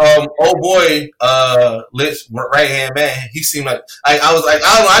then old boy, Lit's right hand man, he seemed like I was like,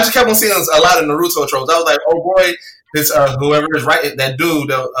 I don't know, I just kept on seeing a lot of Naruto trolls. I was like, oh boy, this whoever is right, that dude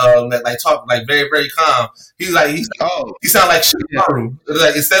that like talk like very, very calm. He sound like Shikamaru.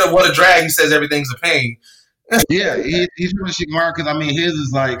 Like instead of what a drag, he says everything's a pain. Yeah, he's really Shikamaru because I mean his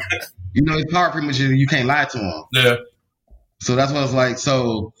is like, his power pretty much you can't lie to him. Yeah. So that's what it's like.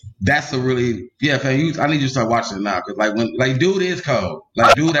 So that's a really fam. I need you to start watching it now because like dude is cold.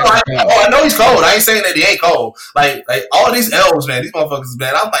 Like dude, that's cold. I know he's cold. I ain't saying that he ain't cold. Like all these elves, man, these motherfuckers,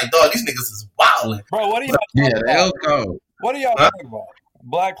 man. I'm like, dog, these niggas is wilding. Bro, what are y'all? The elves cold. What are y'all talking about?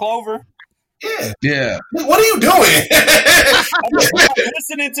 Black Clover? Yeah. What are you doing? I'm not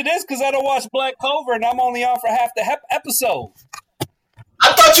listening to this because I don't watch Black Clover and I'm only on for half the episode.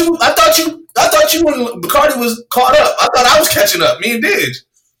 I thought you and Bacardi was caught up. I thought I was catching up. Me and Didge.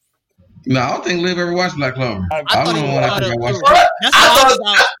 No, I don't think Liv ever watched Black Clover. I thought he was caught up.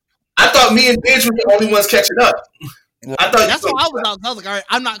 I thought me and Didge were the only ones catching up. That's why I was out. I was like, all right,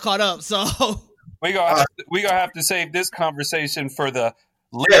 I'm not caught up, so we gonna have to save this conversation for the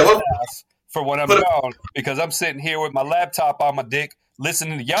half for when I'm gone because I'm sitting here with my laptop on my dick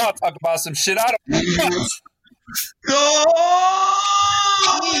listening to y'all talk about some shit I don't know.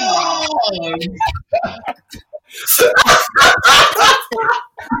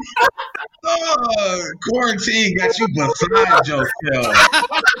 Quarantine got you beside yourself.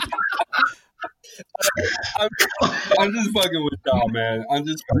 I'm just fucking with y'all, man.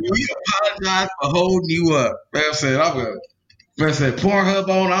 We apologize for holding you up. Man said, Pornhub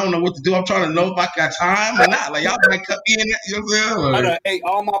on. I don't know what to do. I'm trying to know if I got time or not. Like y'all might cut me in that. You know what I'm saying? I done ate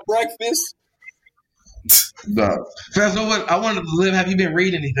all my breakfast. No. First, I wanted to Liv. Have you been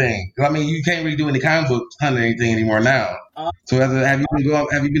reading anything? I mean, you can't really do any comic book hunting or anything anymore now. So have you been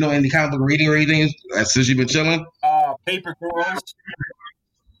doing any comic book reading or anything since you've been chilling? Paper Girls.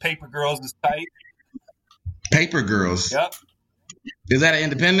 Paper Girls is tight. Paper Girls. Yep. Is that an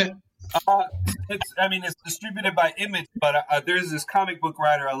independent? It's distributed by Image, but there's this comic book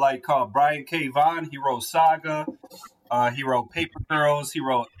writer I like called Brian K. Vaughan. He wrote Saga. He wrote Paper Girls. He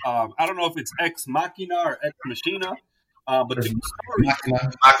wrote, I don't know if it's Ex Machina or Ex Machina, but the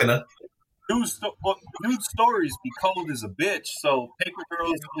Machina. Dude stories be cold as a bitch. So Paper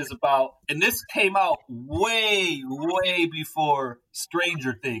Girls is about, and this came out way, way before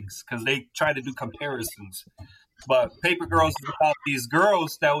Stranger Things because they tried to do comparisons. But Paper Girls is about these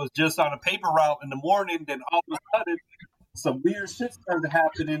girls that was just on a paper route in the morning. Then all of a sudden, some weird shit started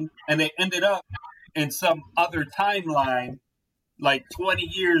happening, and they ended up in some other timeline, like 20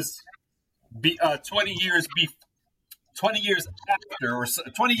 years after, or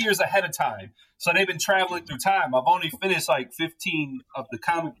 20 years ahead of time. So they've been traveling through time. I've only finished like 15 of the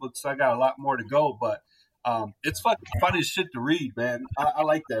comic books, so I got a lot more to go. But it's fucking fun as shit to read, man. I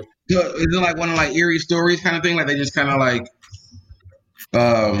like that. So is it like one of like eerie stories kind of thing? Like they just kind of like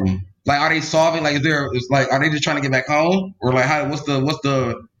are they solving? Like are they just trying to get back home, or like what's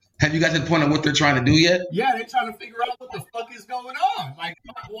the have you got to the point of what they're trying to do yet? Yeah, they're trying to figure out what the fuck is going on. Like,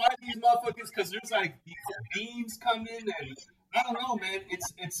 why these motherfuckers? Because there's like these beams come in, and I don't know, man.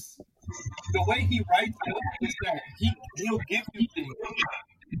 It's the way he writes it is that he'll give you things,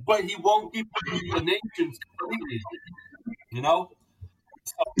 but he won't give you explanations completely. You know,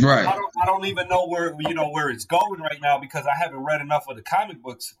 so right? I don't even know where it's going right now because I haven't read enough of the comic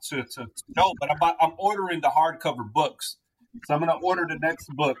books to know. But I'm ordering the hardcover books. So I'm going to order the next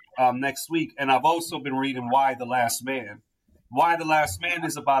book next week. And I've also been reading Why the Last Man. Why the Last Man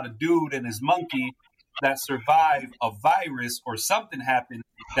is about a dude and his monkey that survived a virus or something happened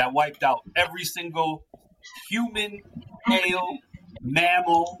that wiped out every single human, male,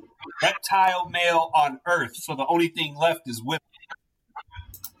 mammal, reptile male on Earth. So the only thing left is women.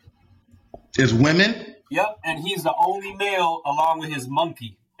 Is women? Yep. And he's the only male along with his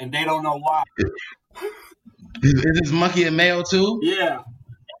monkey. And they don't know why. Is this monkey a male too? Yeah.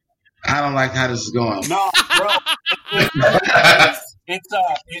 I don't like how this is going. No, bro. The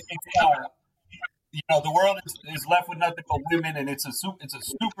world is left with nothing but women, and it's a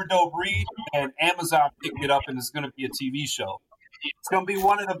super dope read. And Amazon picked it up, and it's going to be a TV show. It's going to be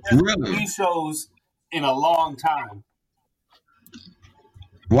one of the best TV shows in a long time.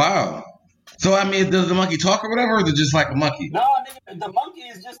 Wow. So I mean, does the monkey talk or whatever, or is it just like a monkey? No, nigga, the monkey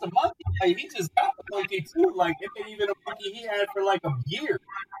is just a monkey. Like, he just got the monkey too. Like, it ain't even a monkey he had for like a year.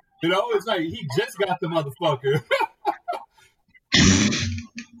 You know, it's like he just got the motherfucker.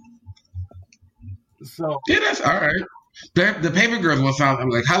 So yeah, that's all right. The Paper Girls one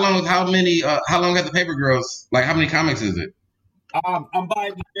sound like how long have the Paper Girls, like how many comics is it? I'm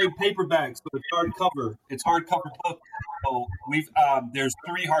buying the same paperback, so it's hardcover. It's hardcover book. So there's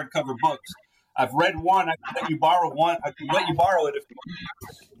 3 hardcover books. I've read one. I can let you borrow one. I can let you borrow it if you want.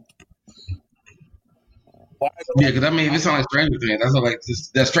 Yeah, because I mean, if it sounds like Stranger Things, that's like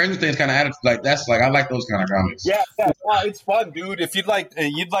that Stranger Things kind of attitude. Like that's like I like those kind of comics. Yeah, it's fun, dude. If you'd like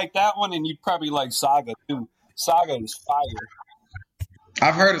that one, and you'd probably like Saga too. Saga is fire.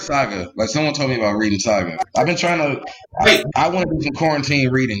 I've heard of Saga. Like someone told me about reading Saga. I've been trying to. I want to do some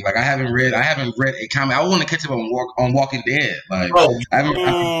quarantine reading. Like I haven't read a comic. I want to catch up on Walking Dead. Like I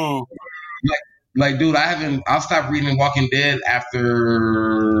haven't. Like, dude, I'll stop reading Walking Dead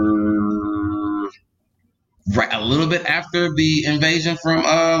after. Right, a little bit after the invasion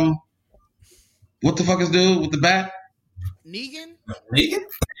from what the fuck is dude with the bat? Negan?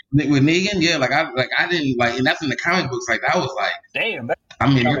 With Negan, yeah. Like I didn't like, and that's in the comic books. Like that was like, damn.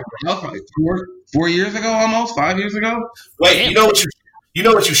 I mean, that was like 4 years ago, almost 5 years ago. Wait, damn. You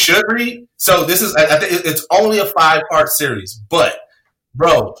know what you should read? So this is, I think it's only a 5-part series, but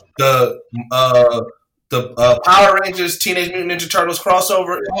bro, the Power Rangers Teenage Mutant Ninja Turtles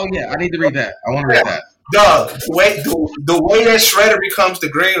crossover. Oh yeah, I need to read that. I want to read that. Dog, the way that Shredder becomes the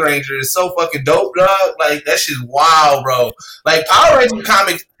Green Ranger is so fucking dope, dog. Like, that shit's wild, bro. Like, Power Ranger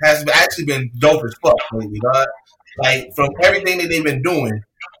comics has actually been dope as fuck lately, dog. Like, from everything that they've been doing.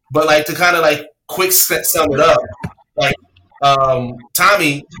 But, like, to kind of, like, quick sum it up, like,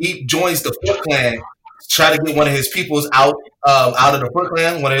 Tommy, he joins the Foot Clan to try to get one of his peoples out of the Foot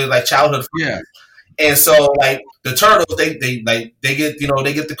Clan, one of his, like, childhood friends. Yeah. And so, like, the Turtles, they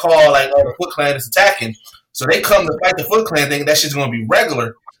get the call, like, oh, the Foot Clan is attacking. So they come to fight the Foot Clan, thinking that shit's gonna be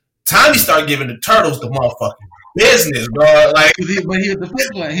regular. Tommy started giving the Turtles the motherfucking business, bro. Like, but he had the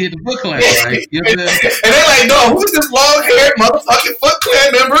Foot Clan. He had the Foot Clan, right? And they're like, no, who's this long-haired motherfucking Foot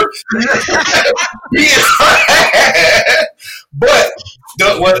Clan member? But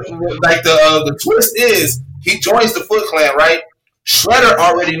the twist is he joins the Foot Clan, right? Shredder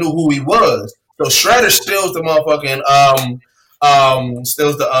already knew who he was. So Shredder steals the motherfucking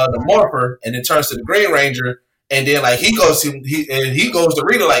the Morpher, and then turns to the Green Ranger, and then like he goes to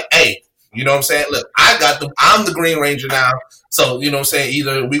Rita like, hey, you know what I'm saying? Look, I'm the Green Ranger now, so you know what I'm saying?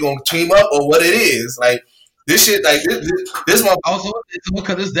 Either we gonna team up or what it is. Like this shit, like this motherfucker. Also,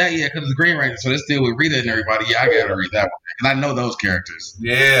 because it's that, yeah, because it's the Green Ranger, so it's still with Rita and everybody. Yeah, I gotta read that one, and I know those characters.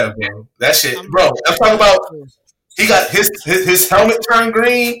 Yeah, bro, that shit, bro. I'm talking about. He got his helmet turned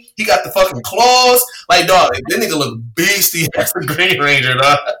green. He got the fucking claws. Like, dog, that nigga look beastie as the Green Ranger,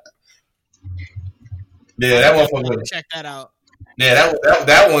 dog. Yeah, that motherfucker. Check that out. Yeah,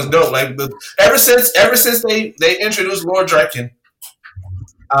 that one's dope. Like, ever since they introduced Lord Draken,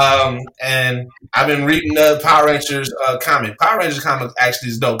 and I've been reading the Power Rangers comic. Power Rangers comic actually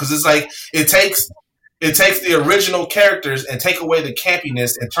is dope because it's like it takes the original characters and take away the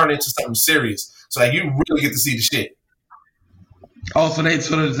campiness and turn it into something serious. So like you really get to see the shit. Oh, so they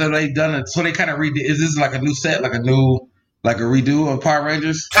done it. So they kind of redid. Is this like a new set, like a redo of Power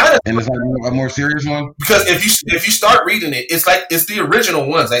Rangers? Kind of, and it's like a more serious one. Because if you start reading it, it's like it's the original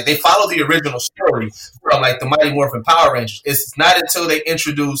ones. Like they follow the original story from like the Mighty Morphin Power Rangers. It's not until they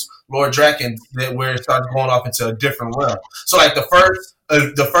introduce Lord Draken that where it starts going off into a different realm. So like the first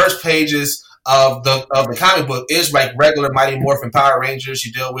pages of the comic book is like regular Mighty Morphin Power Rangers.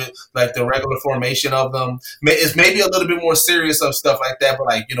 You deal with like the regular formation of them. It's maybe a little bit more serious of stuff like that, but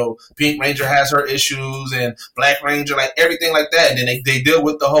like, you know, Pink Ranger has her issues and Black Ranger, like everything like that. And then they deal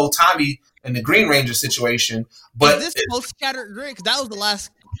with the whole Tommy and the Green Ranger situation. But is this post Scattered Grid? Because that was the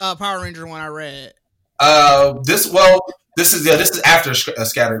last Power Ranger one I read. This is after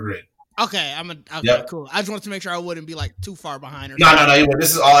Scattered Grid. Okay, yep. Cool. I just wanted to make sure I wouldn't be like too far behind. No.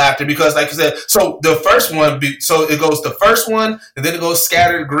 This is all after because, like I said, so the first one, so it goes the first one, and then it goes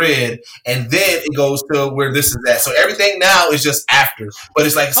Scattered Grid, and then it goes to where this is at. So everything now is just after, but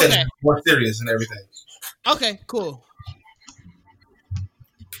it's like I said, it's more serious and everything. Okay, cool.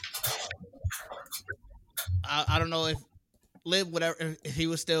 I don't know if Lib, whatever, if he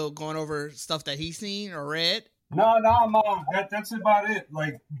was still going over stuff that he's seen or read. No, that's about it.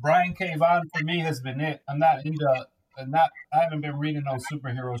 Like Brian K. Vaughan for me has been it. I'm not into, I haven't been reading no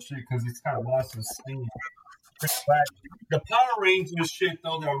superhero shit because it's kind of lost its steam. But the Power Rangers shit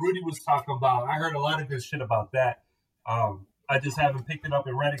though that Rudy was talking about, I heard a lot of good shit about that. I just haven't picked it up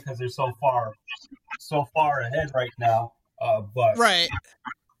and read it because they're so far ahead right now. But Right.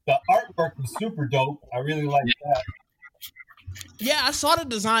 the artwork was super dope. I really like that. Yeah, I saw the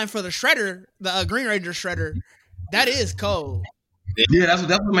design for the Shredder, the Green Ranger Shredder. That is cold. Yeah, that's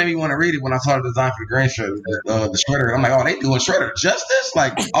what made me want to read it when I saw the design for the Green Shredder, the Shredder. I'm like, oh, they doing Shredder justice?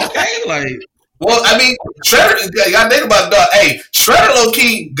 Like, okay, like. Well, I mean, Shredder, you gotta think about it, dog. Hey, Shredder low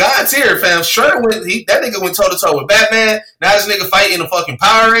key, God's here, fam. Shredder that nigga went toe to toe with Batman. Now this nigga fighting the fucking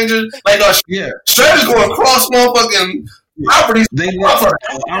Power Rangers. Like, dog, Shredder's going across motherfucking properties.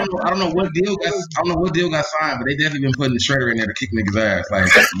 I don't know what deal got signed, but they definitely been putting the Shredder in there to kick niggas' ass.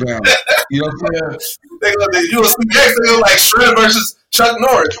 Like, damn, you know what I'm saying? You was next to like Shredder versus Chuck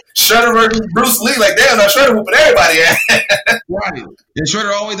Norris, Shredder versus Bruce Lee. Like, damn, now Shredder whooping everybody ass. Right. And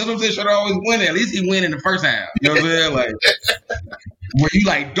Shredder always winning. At least he win in the first half. You know what I'm saying? Like, where you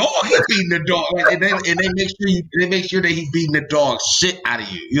like, dog, he beating the dog, like, and they make sure that he beating the dog shit out of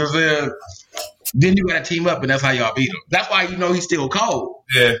you. You know what I'm saying? Then you got to team up, and that's how y'all beat him. That's why you know he's still cold.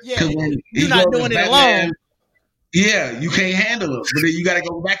 Yeah. When you're not doing it alone. Yeah, you can't handle him, but then you got to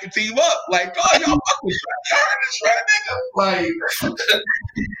go back and team up. Like, oh, y'all fucking Shredder, nigga.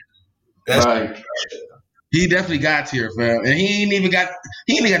 Like, he definitely got here, fam, and he ain't even got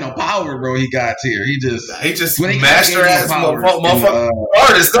no power, bro. He got here. He just master ass motherfucker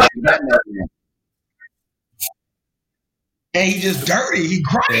artist. And he just dirty. He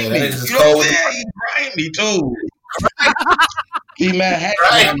grimy. Yeah, you know what I'm saying? He grimy too. He mad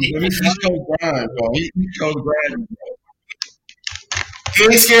happy. He shows grind, bro. He shows grind. He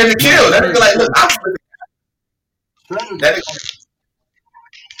ain't scared to kill. That nigga like, look,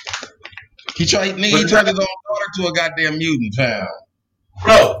 he turned his own daughter to a goddamn mutant, fam.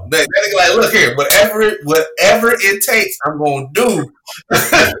 Bro, that nigga like, look here, whatever it takes, I'm gonna do.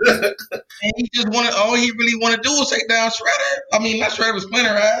 And he just all he really want to do is take down Shredder. I mean, not Shredder, but Splinter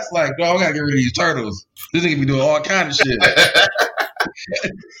ass. Like, dog, I gotta get rid of these turtles. This nigga be doing all kind of shit.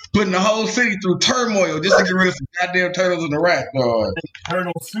 Putting the whole city through turmoil just to get rid of some goddamn turtles in the rack, dog.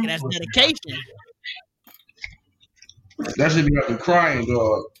 And that's dedication. That should be up and crying,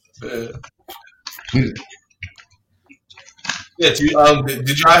 dog. Yeah, did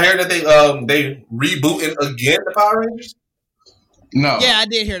y'all hear that they rebooting again the Power Rangers? No. Yeah, I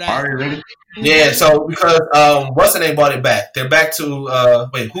did hear that. Are you ready? Yeah, so because what's the name bought it back? They're back to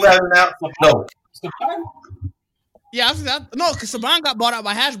wait, who has it now? No. Yeah, because Saban got bought out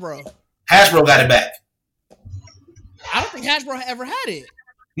by Hasbro. Hasbro got it back. I don't think Hasbro ever had it.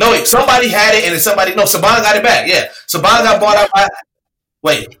 No, wait, somebody had it, and Saban got it back. Yeah, Saban got bought out by.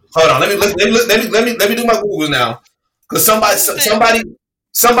 Wait, hold on. Let me do my Googles now. Because somebody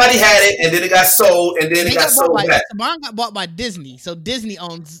had it, and then it got sold, and then it got sold back. Saban got bought by Disney, so Disney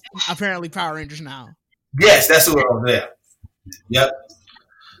owns apparently Power Rangers now. Yes, that's who it was there. Yep.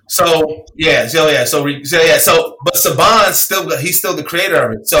 So but Saban he's still the creator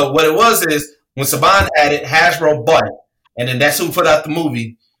of it. So what it was is when Saban had it, Hasbro bought it, and then that's who put out the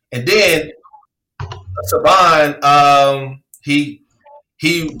movie. And then Saban, he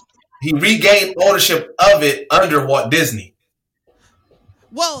regained ownership of it under Walt Disney.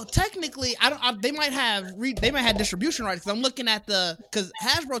 Well, technically, they might have distribution rights. Because I'm looking at because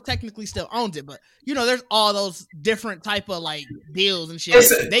Hasbro technically still owns it, but you know, there's all those different type of like deals and shit.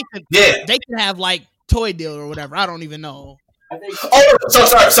 They could have like toy deal or whatever. I don't even know. Sorry. So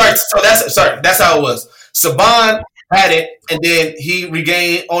that's how it was. Saban had it, and then he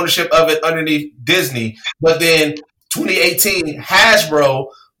regained ownership of it underneath Disney. But then 2018, Hasbro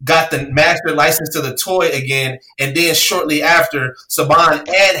got the master license to the toy again, and then shortly after, Saban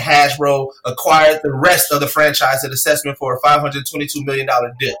and Hasbro acquired the rest of the franchise at assessment for a $522 million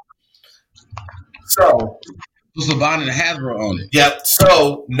deal. So Saban and Hasbro own it. Yep.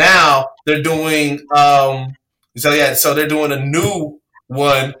 So now they're doing so they're doing a new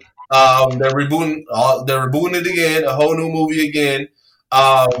one. They're rebooting it again, a whole new movie again.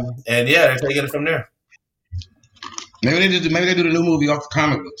 And yeah, they're taking it from there. Maybe they do the new movie off the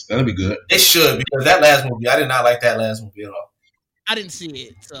comic books. That'll be good. It should, because that last movie, I did not like that last movie at all. I didn't see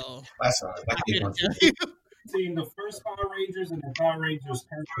it, so that's all right. I didn't seen the first Power Rangers and the Power Rangers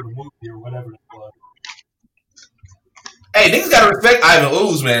Turn for the movie or whatever it was. Hey, niggas gotta respect Ivan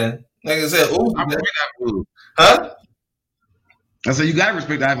Ooze, man. Like I said, Ooze. I respect Ivan Ooze. Huh? I said you gotta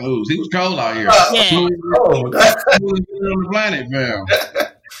respect Ivan Ooze. He was cold out here. Yeah. He was on the planet, man.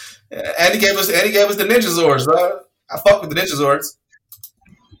 And he gave us the Ninja Zords, bro. I fuck with the Ninja Zords.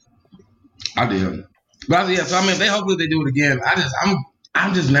 I did. But yeah, so I mean, hopefully they do it again.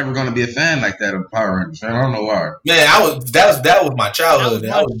 I'm just never gonna be a fan like that of Power Rangers. Man. I don't know why. Man, that was my childhood.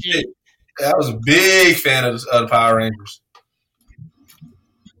 I was a big fan of the Power Rangers.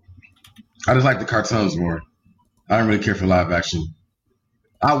 I just like the cartoons more. I don't really care for live action.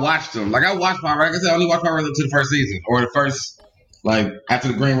 I watched them. Like I watched Power Rangers. I only watched Power Rangers until the first season or the first, like after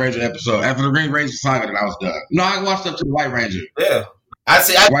the Green Ranger episode, after the Green Ranger saga, then I was done. No, I watched up to the White Ranger. Yeah.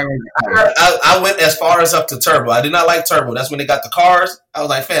 I went as far as up to Turbo. I did not like Turbo. That's when they got the cars. I was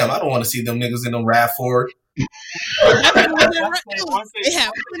like, fam, I don't want to see them niggas in them RAV4. Once they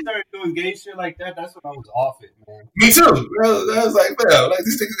started doing gay shit like that, that's when I was off it, man. Me too. I was like, fam, like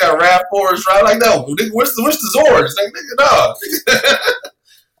these niggas got RAV4s, right? Like, no, where's the Zords? Like, nigga, no.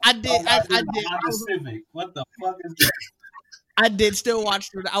 I did. Civic. What the fuck is that? I did still watch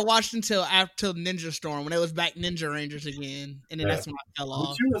it. I watched until after Ninja Storm when it was back Ninja Rangers again, and then that's when I fell off.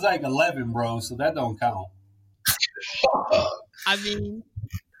 But you was like 11, bro, so that don't count. I mean,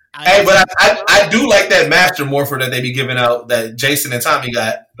 but I do like that Master Morpher that they be giving out that Jason and Tommy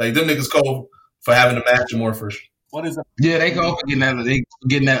got. Like them niggas cold for having the Master Morphers. What is it? Yeah, they go for getting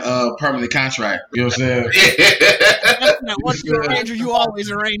that permanent contract. You know what I'm saying? Once you're a Ranger, you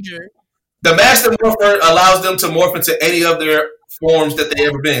always a Ranger. The Master Morpher allows them to morph into any of their forms that they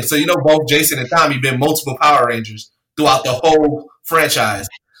ever been. So you know both Jason and Tommy been multiple Power Rangers throughout the whole franchise.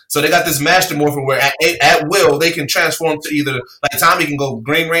 So they got this Master Morpher where at will they can transform to either, like Tommy can go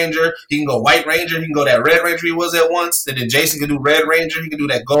Green Ranger, he can go White Ranger, he can go that Red Ranger he was at once, and then Jason can do Red Ranger, he can do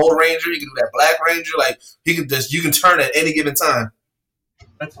that Gold Ranger, he can do that Black Ranger. Like you can turn at any given time.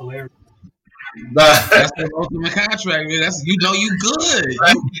 That's hilarious. That's the ultimate contract, man. That's you good. You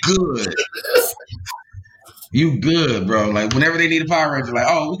good. You good, bro. Like whenever they need a Power Ranger, like,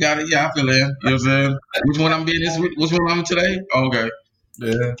 oh, we got it. Yeah, I feel it. You know what I'm saying? Which one I'm being this week? Which one I'm today? Oh, okay.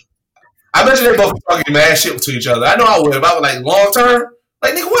 Yeah. I bet you they both talking mad shit to each other. I know I would if I was like long term.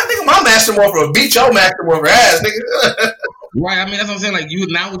 Like nigga, what nigga? My Master Morpher will beat your Master Morpher ass, nigga. Right. I mean, that's what I'm saying. Like you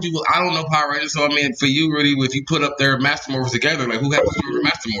now, I don't know Power Rangers, so I mean, for you, really, if you put up their Master Morphers together, like who has the stronger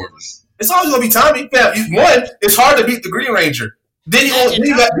Master Morphers? It's always gonna be Tommy. Fam, one, it's hard to beat the Green Ranger. Then you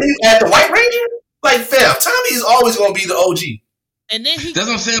add the White Ranger. Like, fam, Tommy is always gonna be the OG. And then that's what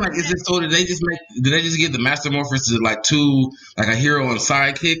I'm saying. Like, is it so? Did they just give the Master Morphers to like two, like a hero and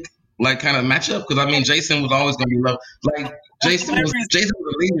sidekick, like kind of matchup? Because I mean, Jason was always gonna be loved. Like Jason was a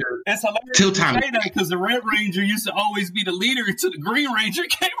leader. It's hilarious till Tommy, because the Red Ranger used to always be the leader until the Green Ranger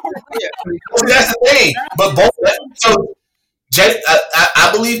came around. Yeah, that's the thing. But both. So,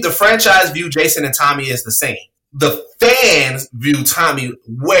 I believe the franchise view Jason and Tommy as the same. The fans view Tommy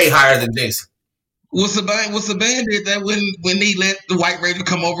way higher than Jason. What's the band did that when he let the White Ranger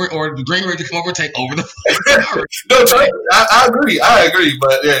come over or the Green Ranger come over and take over the No, I agree,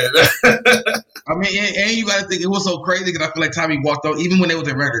 but yeah. I mean, and you gotta think it was so crazy because I feel like Tommy walked out even when they was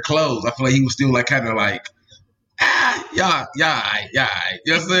in regular clothes. I feel like he was still like kind of like yeah. You know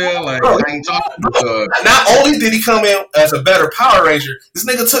what I'm saying? Like, bro, I ain't talking not only did he come in as a better Power Ranger, this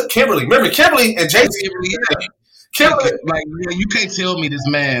nigga took Kimberly. Remember Kimberly and Jason? Kimberly, like you can't tell me this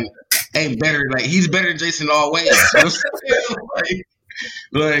man ain't better. Like he's better than Jason all ways. You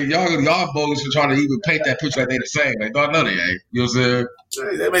know like y'all bogus for trying to even paint that picture like they the same. Like don't know they ain't. You know what I'm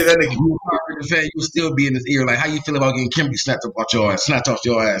saying? They made that nigga. You will still be in his ear. Like how you feel about getting Kimberly snatched off your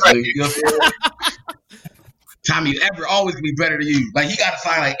ass? Right. You know what I'm saying? Tommy always gonna be better than you. Like he gotta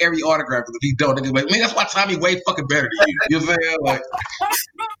sign like every autograph because if he don't, they're like, man, that's why Tommy way fucking better than you. You know what I'm saying?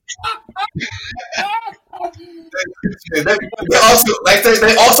 Like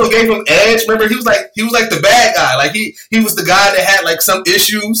they also gave him edge. Remember, he was like the bad guy. Like he was the guy that had like some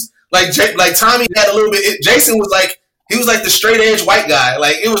issues. Like Tommy had a little bit. Jason was like he was like the straight edge white guy.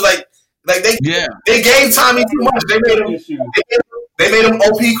 Like it was like they gave Tommy too much. They made him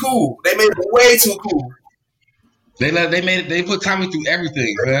OP cool. They made him way too cool. They put Tommy through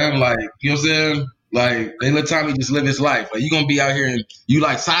everything, man. Like you know what I'm saying? Like they let Tommy just live his life. Like you gonna be out here and you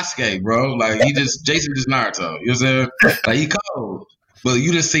like Sasuke, bro. Like Jason just Naruto. You know what I'm saying? Like he cold, but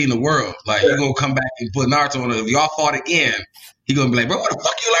you just seen the world. Like you gonna come back and put Naruto on it. If y'all fought again, he gonna be like, bro, where the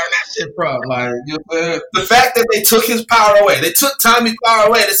fuck you learn that shit from? Like you know what I'm saying? The fact that they took his power away, they took Tommy's power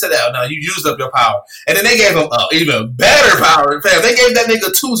away. They said, "Oh no, you used up your power," and then they gave him even better power. Fam, they gave that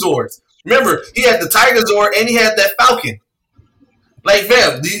nigga 2 Zords. Remember, he had the Tiger Zord and he had that Falcon. Like,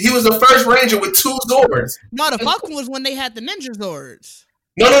 fam, he was the first Ranger with 2 Zords. No, the Falcon was when they had the Ninja Zords.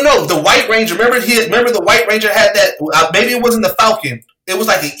 No. The White Ranger. Remember the White Ranger had that. Maybe it wasn't the Falcon. It was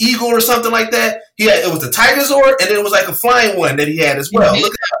like an eagle or something like that. It was the Tiger Zord, and then it was like a flying one that he had as well.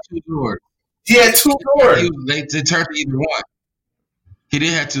 Look at two Zords. He had two Zords. They turned to either one. He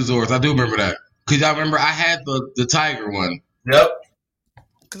did have two Zords. I do remember that. Because I remember I had the Tiger one. Yep.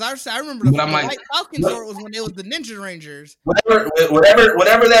 Because I remember the White Falcon Zord was when it was the Ninja Rangers.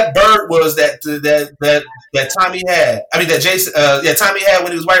 Whatever that bird was that Tommy had. I mean that Jason. Tommy had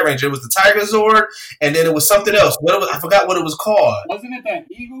when he was White Ranger. It was the Tiger Zord, and then it was something else. I forgot what it was called. Wasn't it that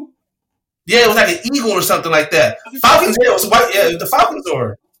eagle? Yeah, it was like an eagle or something like that. Falcon's head was white. Yeah, it was the Falcon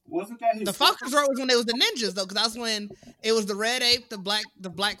Zord. Wasn't that the Falcon Zord was when it was the ninjas though? Because that's when it was the red ape, the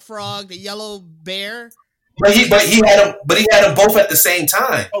black frog, the yellow bear. But he had them both at the same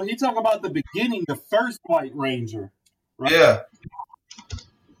time. Oh, you talk about the beginning, the first White Ranger, right? Yeah.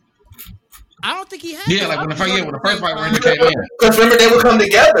 I don't think he had. Yeah, like when the first White Ranger came in. Because remember they would come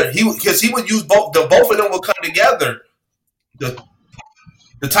together. Because he would use both. Both of them would come together. The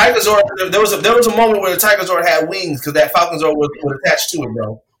Tiger Zord. There was a moment where the Tiger Zord had wings because that Falcon Zord was attached to it,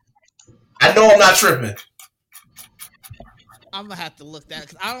 bro. I know I'm not tripping. I'm gonna have to look that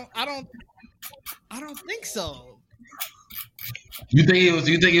because I don't think so. You think it was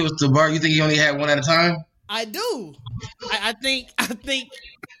the bar? You think he only had one at a time? I do. I think.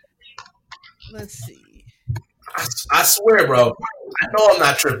 Let's see. I swear, bro. I know I'm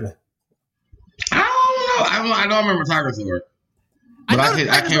not tripping. I don't know. I know I remember Tiger Zord. But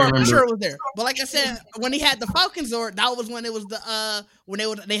I can't remember. I'm sure it was there. But like I said, when he had the Falcon Zord, that was when it was when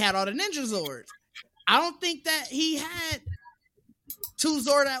they had all the Ninja Zords. I don't think that he had two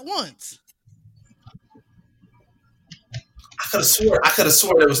Zord at once. I could have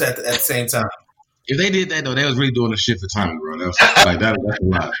swore it was at the same time. If they did that though, they was really doing the shit for Tommy, bro. That's a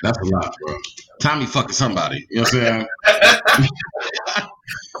lot. That's a lot, bro. Tommy fucking somebody. You know what I'm saying?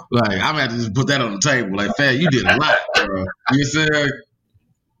 Like, I'm gonna have to just put that on the table. Like, fam, you did a lot, bro. You know what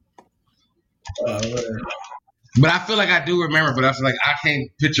I'm saying? But I feel like I do remember, but I feel like I can't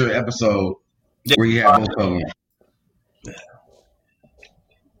picture an episode where you had both of them.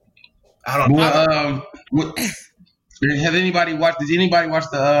 I don't know. Has anybody watched? Did anybody watch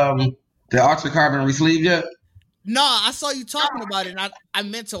the Altered Carbon Resleeve yet? No, I saw you talking about it, and I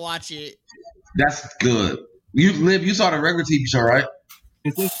meant to watch it. That's good. You saw the regular TV show, right?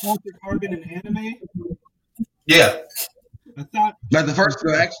 Is this Altered Carbon an anime? Yeah. I thought like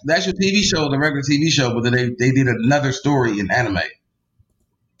the actual TV show, the regular TV show, but then they did another story in anime.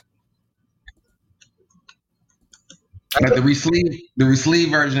 Like the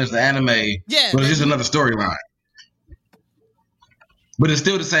Resleeve version is the anime, but it's just another storyline. But it's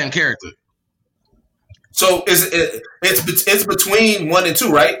still the same character. So it's between 1 and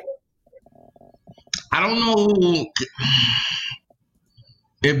 2, right? I don't know.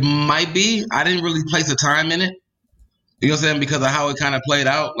 It might be. I didn't really place a time in it. You know what I'm saying? Because of how it kind of played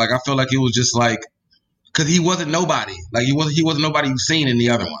out. Like I feel like it was just like because he wasn't nobody. Like he wasn't nobody you've seen in the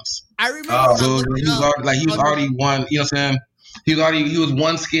other ones. I remember. So he was already one. You know what I'm saying? He was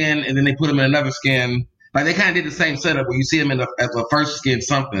one skin, and then they put him in another skin. Like they kind of did the same setup where you see him as the first skin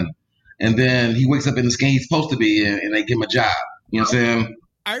something, and then he wakes up in the skin he's supposed to be in, and they give him a job. You know what I'm saying?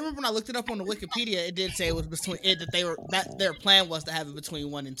 I remember when I looked it up on the Wikipedia, it did say it was between it that their plan was to have it between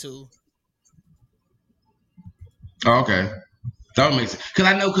 1 and 2. Oh, okay, that would make sense. Because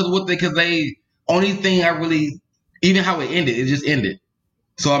I know because they only thing I really even how it ended, it just ended.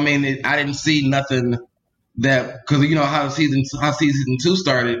 So I mean, I didn't see nothing that because you know how season 2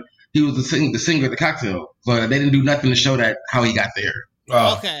 started. He was the singer of the cocktail, so they didn't do nothing to show that how he got there.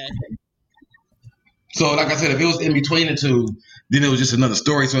 Oh. Okay. So, like I said, if it was in between the two, then it was just another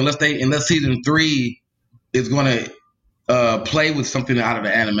story. So, unless season 3 is going to play with something out of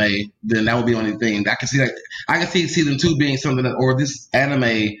the anime, then that would be the only thing. I can see season 2 being something or this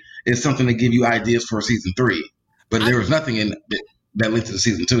anime is something to give you ideas for season 3. But there was nothing in that linked to the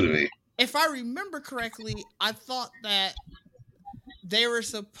season 2 to me. If I remember correctly, I thought that they were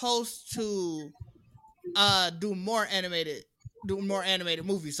supposed to do more animated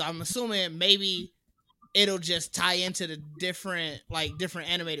movies. So I'm assuming maybe it'll just tie into the different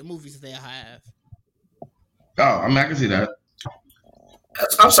animated movies that they have. Oh, I mean, I can see that.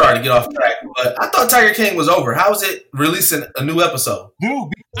 I'm sorry to get off track, but I thought Tiger King was over. How is it releasing a new episode? Dude,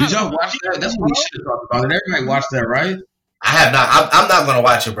 did y'all watch that? That's what we should have talked about. Did everybody watch that, right? I have not. I'm not going to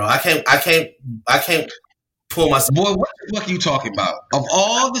watch it, bro. I can't pull myself. Boy, what the fuck are you talking about? Of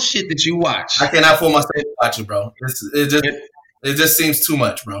all the shit that you watch, I cannot pull myself to watch it, bro. It just seems too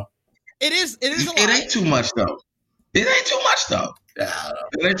much, bro. It is. It ain't too much though. Yeah,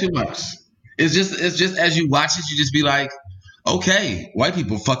 it ain't too much. It's just as you watch it, you just be like, okay, white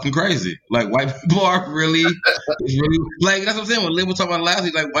people fucking crazy. Like white people are really like that's what I'm saying. When Liv was talking about last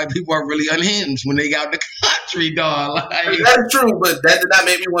week, like white people are really unhinged when they got out the country, dog. Like that is true, but that did not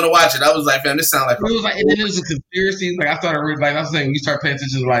make me want to watch it. I was like, fam, this sounds like it was like, and then it was a conspiracy. Like I started reading, like I was saying, when you start paying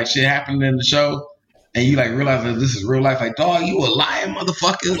attention to like shit happening in the show, and you like realize that this is real life. Like, dog, you a lying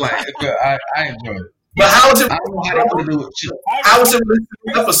motherfucker. Like I enjoyed it. But how was it? I don't know how they want to do it. Shit. How was it released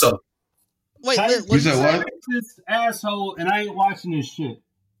in the episode? Wait, You said what? This asshole, and I ain't watching this shit.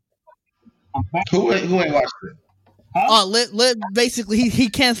 I'm back. Who ain't watched it? Huh? Lit basically he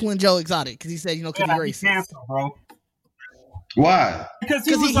canceling Joe Exotic because he said could be racist. Cancel, bro. Why? Because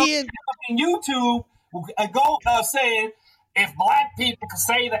he was on YouTube saying, if black people can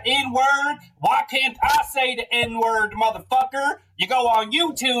say the N-word, why can't I say the N-word, motherfucker? You go on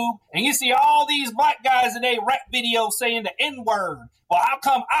YouTube and you see all these black guys in their rap videos saying the N-word. Well, how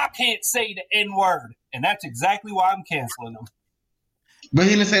come I can't say the N-word? And that's exactly why I'm canceling them. But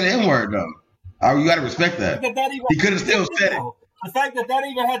he didn't say the N-word, though. You got to respect that. He could have still said it. The fact that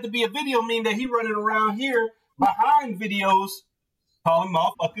even had to be a video mean that he running around here behind videos calling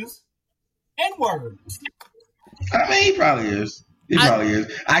motherfuckers N-words. I mean, he probably is. He probably is.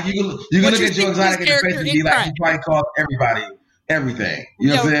 You can look at Joe Exotic in the face and be like, he probably called everybody everything. You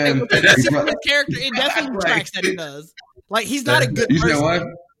know what I'm saying? What you can see from his character, it definitely tracks that he does. Like, he's not a good person. You said what?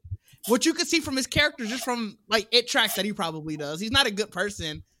 What you can see from his character, just from, like, it tracks that he probably does. He's not a good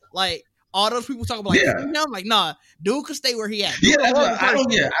person. Like, all those people talk about, like, I'm like, nah, dude could stay where he at. Yeah, that's what I don't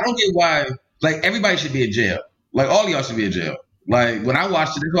get. I don't get why, like, everybody should be in jail. Like, all of y'all should be in jail. Like, when I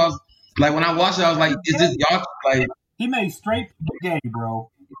watched it, I was like, is this y'all, like... He made straight people gay, bro.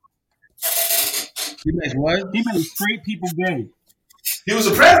 He made what? He made straight people gay. He was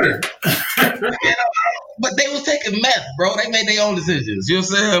a predator. But they was taking meth, bro. They made their own decisions. You know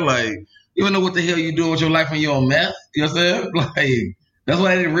what I'm saying? Like, you don't know what the hell you doing with your life when you're on meth. You know what I'm saying? Like, that's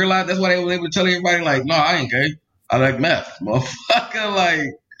why they didn't realize. That's why they were able to tell everybody, like, no, I ain't gay. I like meth. Motherfucker, like,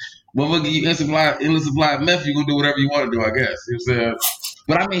 motherfucker, you endless supply of meth, you gonna do whatever you want to do, I guess. You know what I'm saying?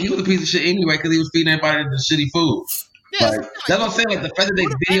 But I mean, he was a piece of shit anyway because he was feeding everybody the shitty food. Yeah, like, that's what I'm saying. Like, the fact that they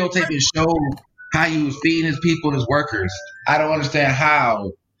videotaped and showed how he was feeding his people and his workers, I don't understand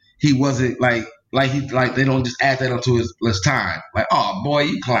how he wasn't like they don't just add that onto his time. Like, oh boy,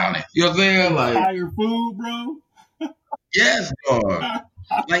 you clowning. You know what I'm saying? Like, higher food, bro. Yes, dog.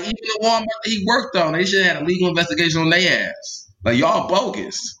 Like, even the Walmart that he worked on, they should have had a legal investigation on their ass. Like, y'all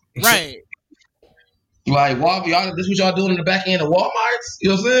bogus. Right. Like, y'all, this what y'all doing in the back end of Walmarts? You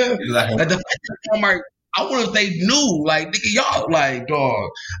know what I'm saying? Exactly. Like, the fact that Walmart, I wonder if they knew, like, nigga, y'all, like, dog,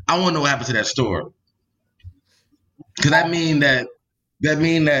 I want to know what happened to that store. Because that mean that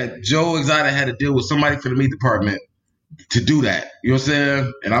Joe Exotic had to deal with somebody from the meat department to do that. You know what I'm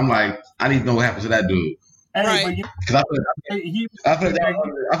saying? And I'm like, I need to know what happened to that dude. Right. Because I feel that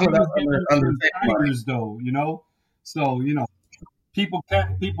was under Tigers, though, you know? So, you know, people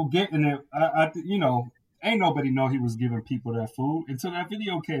getting it, you know, ain't nobody know he was giving people that food until that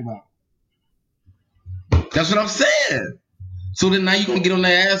video came out. That's what I'm saying. So then now you gonna get on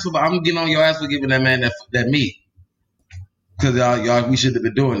that ass, but I'm getting on your ass for giving that man that meat. Because y'all, we should have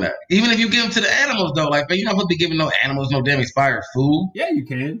been doing that. Even if you give them to the animals, though, like, man, you're not supposed to be giving no animals no damn expired food. Yeah, you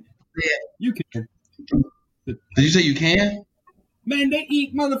can. Yeah, you can. Did you say you can? Man, they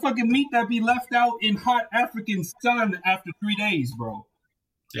eat motherfucking meat that be left out in hot African sun after 3 days, bro.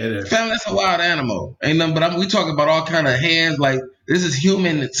 Yeah, fam, that's a wild animal. Ain't nothing, but we talking about all kind of hands. Like, this is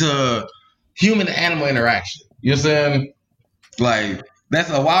human to animal interaction. You know what I'm saying? Like, that's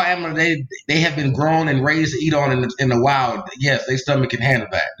a wild animal. They have been grown and raised to eat on in the wild. Yes, their stomach can handle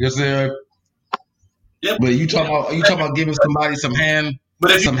that. You know what I'm saying? Yep. But you talking about giving somebody some hand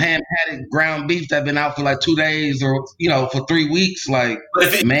patted ground beef that been out for like 2 days or, you know, for 3 weeks, like,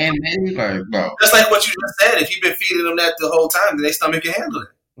 man-made, like, bro. Just like what you just said, if you've been feeding them that the whole time, then their stomach can handle it.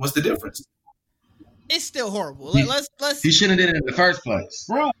 What's the difference? It's still horrible. Let's. You shouldn't have did it in the first place.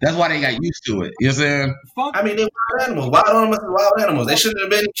 Bro. That's why they got used to it. You know what I'm saying? I mean, they're wild animals. Wild animals. They shouldn't have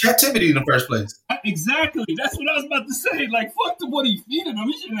been in captivity in the first place. Exactly. That's what I was about to say. Like, fuck the what he feeding them.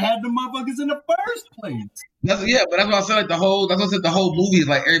 He shouldn't have had the motherfuckers in the first place. But that's why I said, like, the whole movie is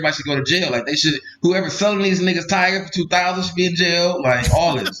like everybody should go to jail. Like, they should, whoever selling these niggas Tiger for $2,000 should be in jail. Like,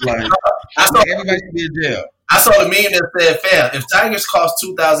 all this. Like, everybody should be in jail. I saw the meme that said, "Fam, if tigers cost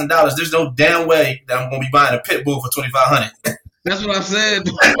 $2,000, there's no damn way that I'm gonna be buying a pit bull for $2,500." That's what I said.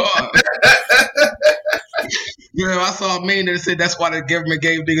 You know, I saw a meme that said that's why the government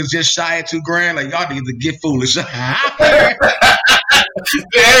gave niggas just shy of $2,000. Like, y'all niggas to get foolish. Everybody's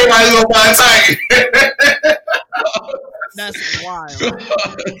gonna buy a tiger. That's wild.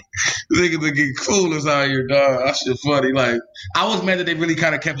 Niggas are getting coolers out here, dog. That shit funny. Like, I was mad that they really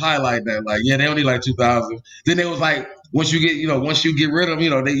kind of kept highlighting that. Like, yeah, they only like 2,000. Then it was like, once you get rid of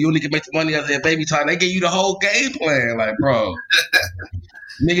them, you only can make the money as their baby time. They give you the whole game plan. Like, bro,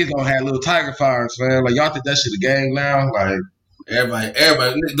 niggas gonna have little tiger fires, man. Like, y'all think that shit a game now? Like, everybody,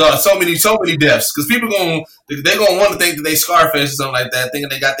 dog, so many deaths because people they gonna want to think that they Scarface or something like that, thinking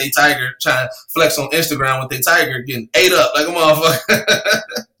they got their tiger trying to flex on Instagram with their tiger getting ate up like a motherfucker.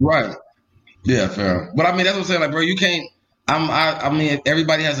 Right. Yeah, fair. But I mean, that's what I'm saying. Like, bro, you can't. I mean,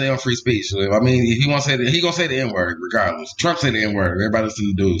 everybody has their own free speech. So, I mean, if he wants to say he gonna say the N word regardless. Trump say the N word. Everybody listen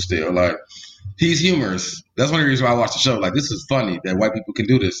to the dude still. Like, he's humorous. That's one of the reasons why I watch the show. Like, this is funny that white people can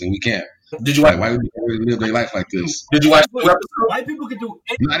do this and we can't. Did you watch? White people can really live their life like this. Did you watch? White people can do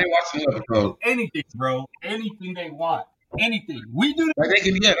anything. No, I didn't watch the episode. Anything, bro. Anything they want. Anything. We do. Like, they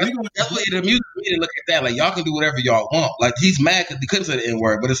can, yeah. That's what it amuses me to look at that. Like, y'all can do whatever y'all want. Like, he's mad because he couldn't say the N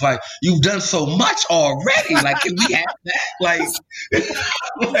word, but it's like you've done so much already. Like, can we have that? Like,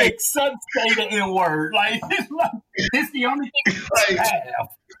 like son say the N word. Like, it's the only thing we have.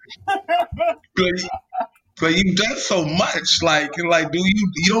 But you've done so much, like do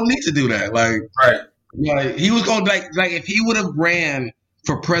you don't need to do that, like right? Like he was going like if he would have ran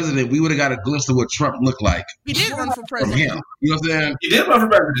for president, we would have got a glimpse of what Trump looked like. He did run for president. From him, you know what I'm saying? He did run for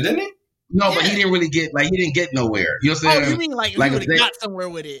president, didn't he? No, yeah. But he didn't really get he didn't get nowhere. You know what I'm saying? Oh, you mean like if he would have got somewhere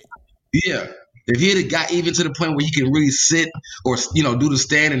with it? Yeah. If he had got even to the point where he can really sit or do the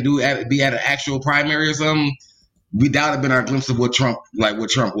stand and be at an actual primary or something. That would have been our glimpse of what Trump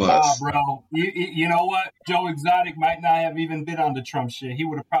was. Bro, you know what? Joe Exotic might not have even been on the Trump shit. He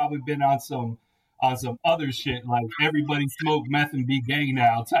would have probably been on some other shit, like everybody smoke meth and be gay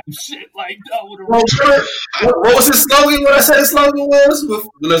now type shit. Like that would have. What was his slogan? What I said his slogan was?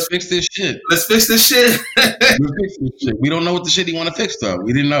 Let's fix this shit. Let's fix this shit. Let's fix this shit. We don't know what the shit he want to fix though.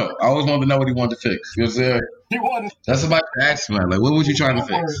 We didn't know. I always wanted to know what he wanted to fix. You know what I'm saying? That's about to ask man. Like, what was you trying to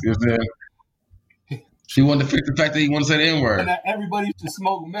fix? You know what I'm saying? She wanted to fix the fact that he wanted to say the N-word. And that everybody should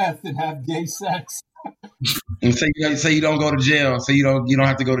smoke meth and have gay sex. And say you don't go to jail. Say you don't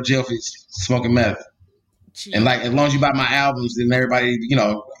have to go to jail for smoking meth. Jeez. And like as long as you buy my albums, then everybody,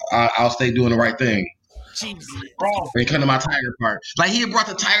 I'll stay doing the right thing. Jesus, bro. And come to my Tiger Park. Like he had brought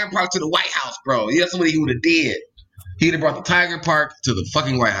the Tiger Park to the White House, bro. That's what he would have did. He'd have brought the Tiger Park to the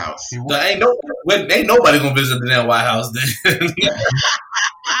fucking White House. Ain't nobody gonna visit the damn White House then.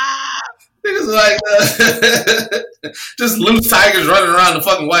 Niggas like just loose tigers running around the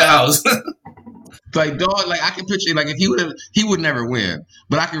fucking White House. Like dog, like I can picture like if he would never win,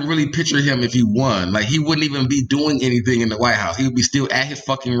 but I can really picture him if he won. Like he wouldn't even be doing anything in the White House. He would be still at his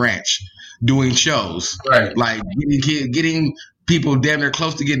fucking ranch doing shows, right? Like getting people damn near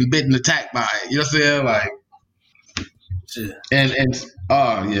close to getting bitten, attacked by it. You know what I'm saying? Like, shit. And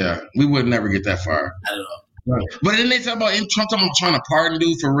oh yeah, we would never get that far. I don't know. Right. But then they talk about Trump trying to pardon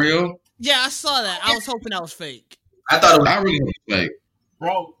dude for real. Yeah, I saw that. I was hoping that was fake. I thought it was. I really hope it was fake.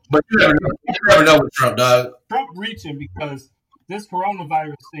 Bro, but you never know with Trump, dog. Trump reaching because this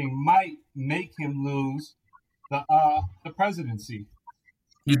coronavirus thing might make him lose the presidency.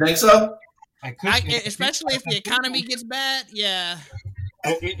 You think so? Especially if the economy gets bad. Yeah,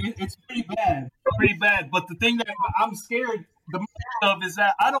 it's pretty bad. Pretty bad. But the thing that I'm scared the most of is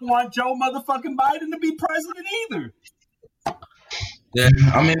that I don't want Joe motherfucking Biden to be president either. Yeah,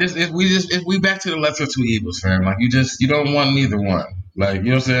 I mean, if we back to the lesser two evils, fam. Like you don't want neither one. Like you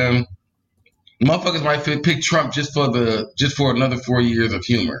know what I'm saying? Motherfuckers might pick Trump just for another 4 years of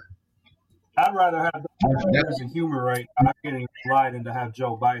humor. I'd rather have 4 years of humor right now getting lied than to have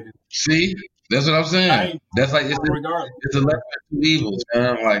Joe Biden. See, that's what I'm saying. That's like it's a lesser two evils,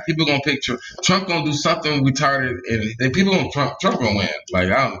 man. Like people gonna pick Trump. Trump gonna do something retarded, and people gonna Trump gonna win. Like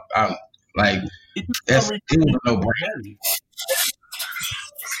I'm like it was a no-brainer.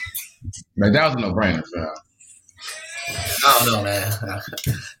 Like that was a no-brainer, fam. I don't know, man.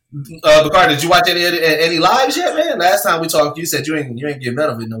 Bacard, did you watch any lives yet, man? Last time we talked, you said you ain't give none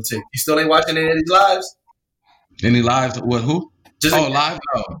of it no tick. You still ain't watching any of these lives? Any lives? What? Who? Live?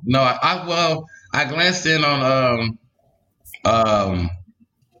 No. I glanced in on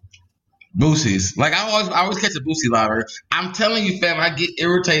Boosie's. Like I always catch a Boosie live. I'm telling you, fam, I get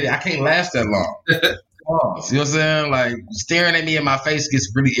irritated. I can't last that long. You know what I'm saying? Like staring at me in my face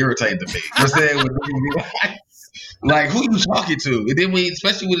gets really irritating to me. You know what I'm saying? Like who you talking to? And then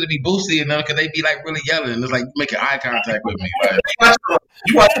especially when it be Boosie and them, because they be like really yelling and it's like making eye contact with me. Like,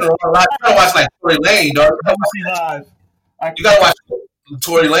 you watch it a lot. You gotta watch like Tory Lane, dog. Boosie live. You gotta watch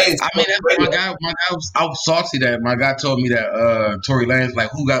Tory Lanez. I mean, that's my guy I was salty that my guy told me that Tory Lanez like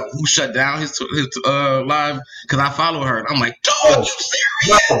who shut down his live because I follow her and I'm like, dog, you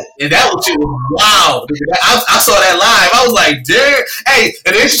serious? Wow. And that was wow. I saw that live. I was like, damn. Hey,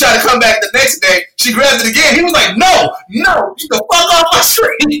 and then she tried to come back the next day. She grabbed it again. He was like, no, get the fuck off my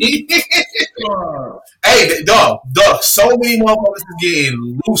screen. Hey, dog. So many motherfuckers is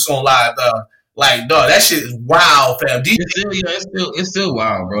getting loose on live, dog. Like, dog, that shit is wild, fam. It's still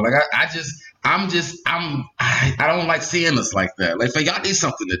wild, bro. Like, I don't like seeing us like that. Like, y'all need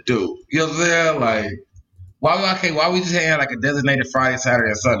something to do. You know what I'm saying? Like, why we just have like a designated Friday, Saturday,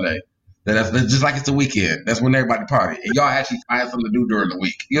 and Sunday? That's just like it's the weekend. That's when everybody party, and y'all actually find something to do during the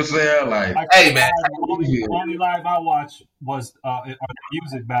week. You know what I'm saying? Like, hey, man. The only live I watched was the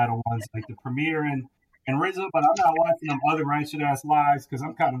music battle ones, like the Premiere and RZA, but I'm not watching them other ratchet ass lives because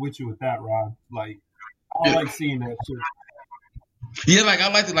I'm kind of with you with that, Rob. Like, I don't like seeing that shit. Yeah, like I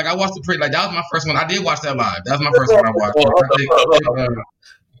liked it. Like I watched the pre. Like that was my first one. I did watch that live. That was my first one I watched.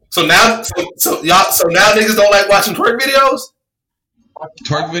 So now niggas don't like watching twerk videos.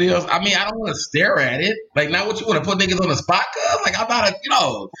 Twerk videos. I mean, I don't want to stare at it. Like, now what you want to put niggas on the spot? Like I'm not I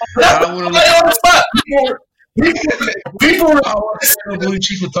don't want to on the spot. People blue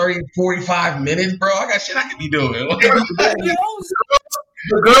cheese for 30, 45 minutes, bro. I got shit I could be doing.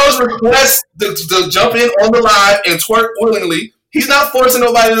 The girls request to jump in on the live and twerk willingly. He's not forcing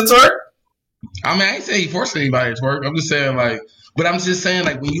nobody to twerk. I mean, I ain't saying he forcing anybody to twerk. I'm just saying, like, but I'm just saying,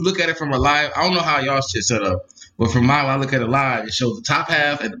 like, when you look at it from a live, I don't know how y'all shit set up, but from mine, I look at it live, it shows the top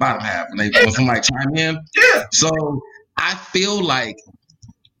half and the bottom half when somebody chime in. Yeah. So I feel like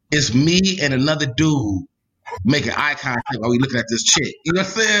it's me and another dude making eye contact while we looking at this chick. You know what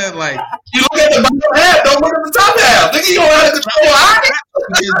I'm saying? Like, you look at the bottom half, don't look at the top half. Nigga, you don't have to control eyes.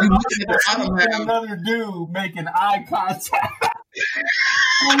 You looking at the bottom half. Another dude making eye contact.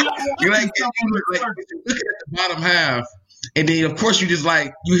 You're like, you look at the bottom half, and then of course you just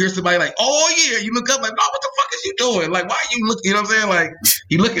like you hear somebody like, oh yeah, you look up like, oh, what the fuck is you doing? Like, why are you looking? You know what I'm saying? Like,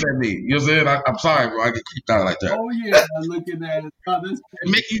 you looking at me. You know what I'm saying? I'm sorry, bro. I get creeped out like that. Oh yeah, I'm looking at it. It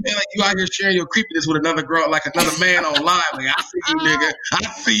make you feel like you out here sharing your creepiness with another girl, like another man on live. Like, I see you, nigga. I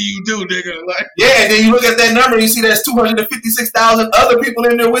see you too, nigga. Like, yeah, and then you look at that number and you see there's 256,000 other people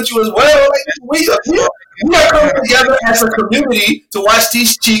in there with you as well. Like, we are coming together as a community to watch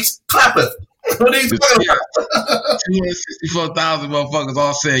these cheeks clapping. What are you talking about? 264,000 motherfuckers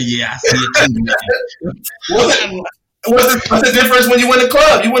all say, yeah, I see it too. What's the difference when you win a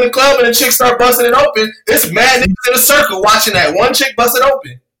club? You win a club and the chicks start busting it open. It's mad niggas in a circle watching that one chick bust it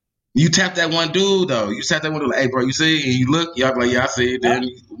open. You tap that one dude though. You tap that one dude like, hey bro, you see? And you look, y'all be like, yeah, I see it. Then I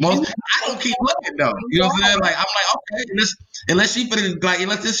don't keep looking though. You know what I'm saying? Like, I'm like, okay, unless she put it like,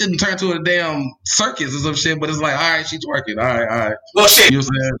 unless this shouldn't turn to a damn circus or some shit, but it's like, all right, she's working. All right. Well, shit. You know what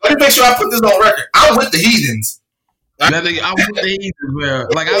I'm saying? Let me make sure I put this on record. I'm with the heathens. I'm with the heathens, bro.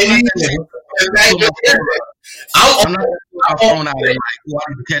 Like, I'm not my phone out there like, oh, I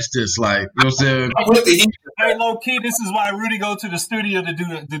need to catch this. Like, you know what I'm saying? I'm with the heathens. Hey, low key, this is why Rudy go to the studio to do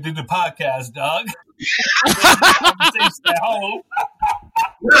the podcast, dog. At home.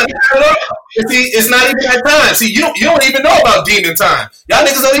 See, it's not even that time. See, you don't even know about demon time. Y'all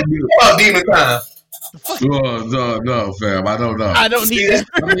niggas don't even know about demon time. No, fam. I don't know. I don't need it.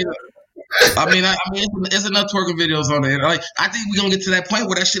 I mean, it's enough twerking videos on there. Like, I think we're gonna get to that point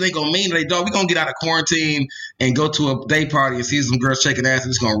where that shit ain't gonna mean like, dog. We gonna get out of quarantine and go to a day party and see some girls shaking ass,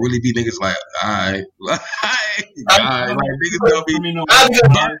 and it's gonna really be niggas like, all right. Like, niggas gonna be.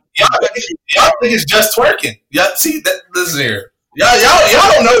 Y'all think it's just twerking. Y'all see that? Listen here. Y'all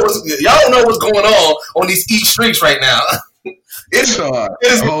don't know what's going on these eat streets right now. It's a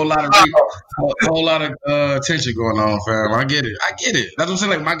whole lot of tension going on, fam. I get it. That's what I'm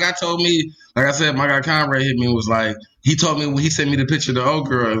saying. Like, my guy told me, like I said, my guy Conrad hit me and was like, he told me when he sent me the picture of the old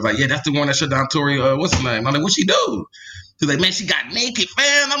girl, he was like, yeah, that's the one that shut down Tory, what's her name? I'm like, what she do? He's like, man, she got naked,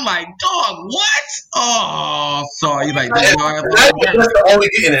 fam. I'm like, dog, what? Oh, sorry. He's like, that's the only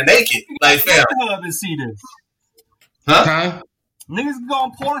getting it naked. Like, fam. Pornhub and see this. Huh? Niggas can go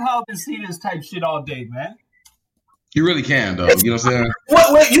on Pornhub and see this type shit all day, man. You really can, though. You know what I'm saying?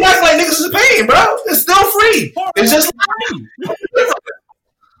 What? You act like niggas is paying, bro. It's still free. It's just free.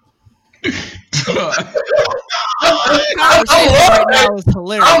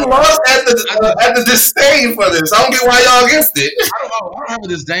 I'm lost at the disdain for this. I don't get why y'all against it. I don't have a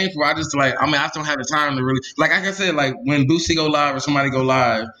disdain for it. I just like, I mean, I don't have the time to really, like I said, like when Boosie go live or somebody go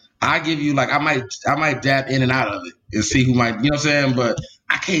live, I give you like, I might dab in and out of it and see who might, you know what I'm saying? But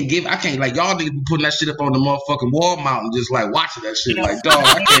I can't like y'all niggas be putting that shit up on the motherfucking wall mountain, just like watching that shit. Like, dog,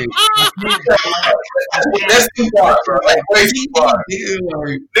 I can't. That's too far, bro. Like way too far. Yeah,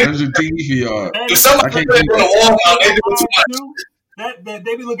 like, there's a TV for y'all. If somebody put it on the wall now, they do too much. That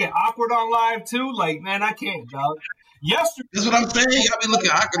they be looking awkward on live too. Like, man, I can't, dog. Yesterday, That's what I'm saying. I be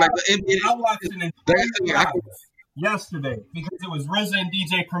looking awkward like I watched an entire live yesterday because it was RZA and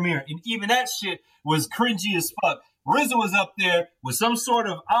DJ Premier, and even that shit was cringy as fuck. RZA was up there with some sort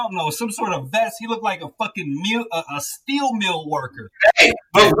of, I don't know, some sort of vest. He looked like a fucking a steel mill worker. Hey,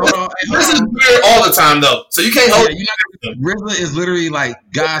 but this is weird all the time though, so you can't hold. You know, RZA is literally like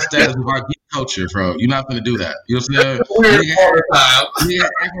God status of our geek culture, bro. You're not gonna do that. You know what I'm saying? Weird all the time. Yeah,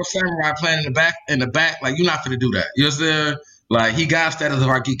 Afro Samurai playing in the back, like you're not gonna do that. You know what I'm saying? Like he God status of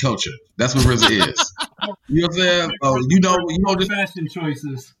our geek culture. That's what RZA is. You know what I'm saying? So you know this Fashion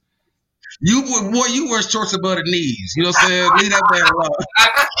choices. You wear shorts above the knees. You know what I'm saying? Leave that man alone.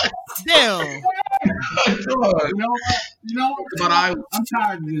 Damn. You know what? But I'm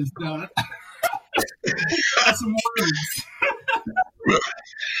tired of this, dog. Got some words.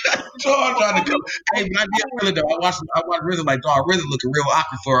 So I'm trying to go. Hey, but I did really though. I watched RZA like, dog, RZA looking real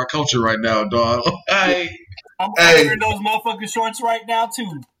awkward for our culture right now, dog. Hey. I'm wearing those motherfucking shorts right now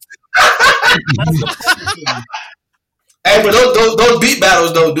too. Hey, but those beat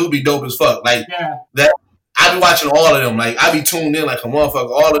battles though do be dope as fuck. Like that, I be watching all of them. Like I be tuned in like a motherfucker,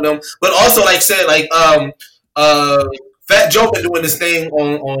 all of them. But also like said like Fat Joe been doing this thing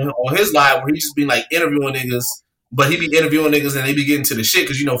on his live where he just been like interviewing niggas, but he be interviewing niggas and they be getting to the shit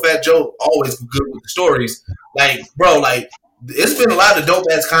because you know Fat Joe always good with the stories. Like bro, like it's been a lot of dope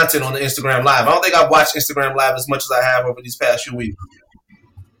ass content on the Instagram Live. I don't think I've watched Instagram Live as much as I have over these past few weeks.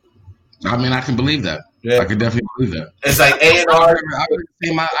 I mean, I can believe that. Yeah. I can definitely believe that. It's like A&R. I never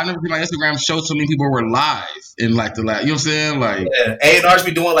seen my Instagram show so many people were live in like the last. You know what I'm saying? Like A&R's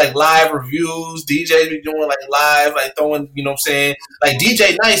be doing like live reviews. DJs be doing like live, like throwing. You know what I'm saying? Like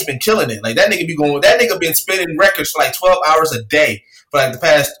DJ Nice been killing it. Like that nigga be going. That nigga been spinning records for like 12 hours a day for like the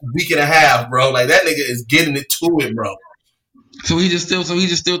past week and a half, bro. Like that nigga is getting it to it, bro. So he just still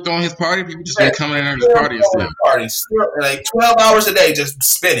throwing his party. People just been coming in on his party and stuff. Still, like 12 hours a day, just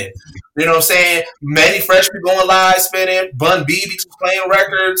spinning. You know what I'm saying? Manny Fresh be going live, spinning. Bun B be playing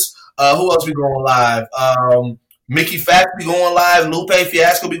records. Who else be going live? Mickey Fax be going live. Lupe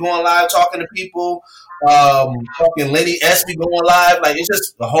Fiasco be going live, talking to people. Fucking Lenny S be going live. Like it's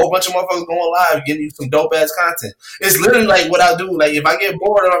just a whole bunch of motherfuckers going live, getting you some dope ass content. It's literally like what I do. Like if I get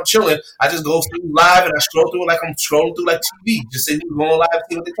bored and I'm chilling, I just go through live and I scroll through it like I'm scrolling through like TV, just sitting going live and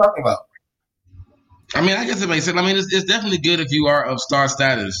see what they're talking about. I mean, I guess it makes sense. I mean, it's definitely good if you are of star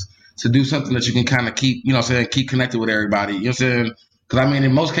status to do something that you can kind of keep, you know what I'm saying, keep connected with everybody. You know what I'm saying? Because I mean,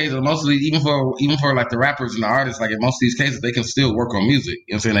 in most cases, mostly even for like the rappers and the artists, like in most of these cases, they can still work on music.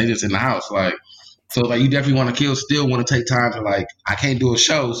 You know what I'm saying? They just in the house, like. So like you definitely want to still want to take time to like I can't do a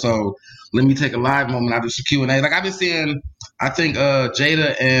show, so let me take a live moment. I do some Q&A. Like I've been seeing, I think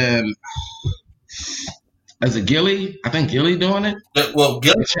Jada and is it Gilly? I think Gilly doing it. Well,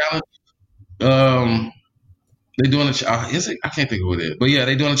 Gilly challenge. They doing is it? I can't think of what it is, but yeah,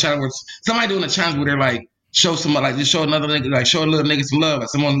 they doing a challenge where somebody doing a challenge where they're like show somebody like just show another nigga like show a little nigga some love, like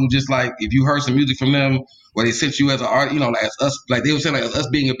someone who just like if you heard some music from them. Where they sent you as an artist, you know, like as us, like they were saying, like as us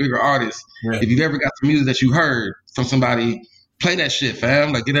being a bigger artist. Yeah. If you've ever got some music that you heard from somebody, play that shit,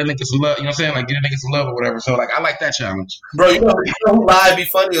 fam. Like get that nigga some love, you know what I'm saying? Like get a nigga some love or whatever. So like I like that challenge, bro. You know who live be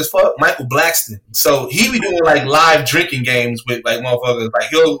funny as fuck? Michael Blackston. So he be doing like live drinking games with like motherfuckers. Like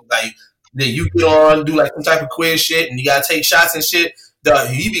he'll like you get on do like some type of quiz shit, and you gotta take shots and shit. Dog,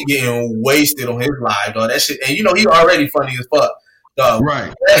 he be getting wasted on his live, dog. That shit, and you know he already funny as fuck.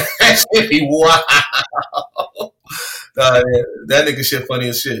 Right. That shit be wild. That nigga shit funny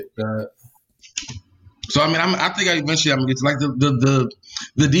as shit. So I mean, I think eventually I'm gonna get to like the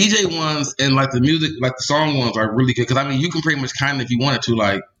DJ ones and like the music, like the song ones are really good because I mean you can pretty much kind of if you wanted to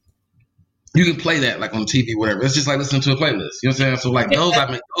like you can play that like on TV whatever. It's just like listening to a playlist. You know what I'm saying? So like those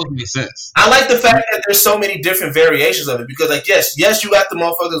make sense. I like the fact that there's so many different variations of it because like yes you got the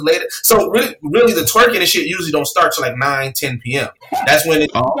motherfuckers later. So really the twerking and shit usually don't start till like 9-10 p.m. That's when it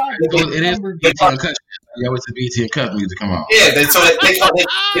is. Yeah, it's the BT and Cut music come on. Yeah, they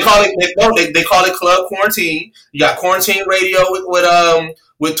call it Club Quarantine. You got Quarantine Radio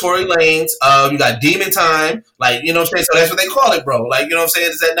with Tory Lanez. You got Demon Time. Like, you know what I'm saying? So that's what they call it, bro. Like, you know what I'm saying?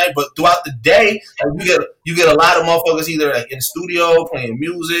 It's at night. But throughout the day, like, you get a lot of motherfuckers either like in the studio playing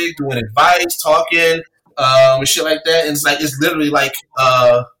music, doing advice, talking, and shit like that. And it's literally like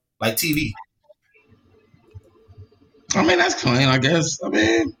TV. I mean, that's clean, I guess. I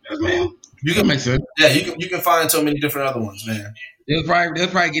mean, you can make sense. Yeah, you can find so many different other ones, man. They was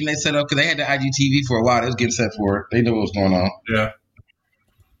probably getting that set up because they had the IGTV for a while. They was getting set for it. They knew what was going on. Yeah.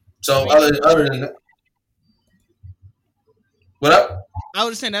 So other than that, what up? I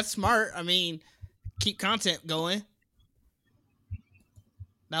was just saying that's smart. I mean, keep content going.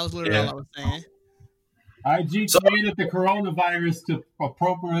 That was literally all I was saying. IG created the coronavirus to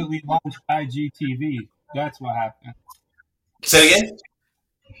appropriately launch IGTV. That's what happened. Say it again.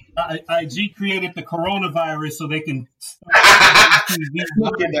 IG created the coronavirus so they can.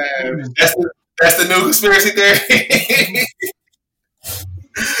 Look at that. That's the new conspiracy theory.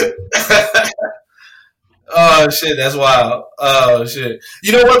 Oh shit, that's wild. Oh shit.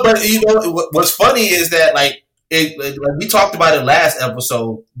 You know what? But you know what's funny is that like we talked about it last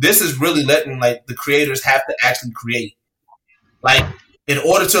episode. This is really letting like the creators have to actually create. Like in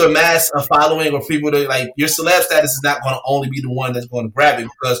order to amass a following or people to like your celeb status is not going to only be the one that's going to grab it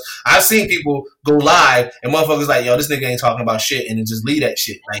because I've seen people go live and motherfuckers like yo this nigga ain't talking about shit and then just leave that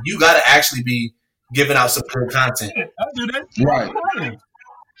shit. Like you got to actually be giving out some good content. I do that. Right.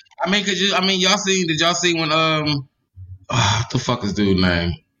 I mean, did y'all see when what the fuck is dude's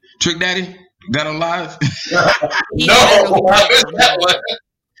name? Trick Daddy got on live. No.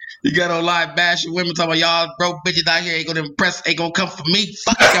 He got on live bashing women talking about y'all broke bitches out here ain't gonna impress, ain't gonna come for me.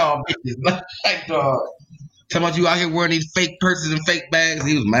 Fuck y'all bitches. Like dog. Talking about you out here wearing these fake purses and fake bags.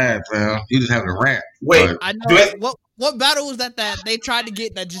 He was mad, fam. He was having a rant. Wait, but, I know what battle was that they tried to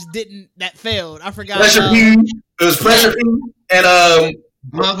get that just that failed. I forgot. Pressure P. It was Pressure P and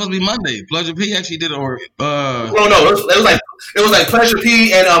well, it was supposed to be Monday. Pleasure P actually did it, or no, it was like Pleasure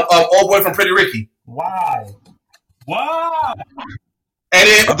P and old boy from Pretty Ricky. Why? And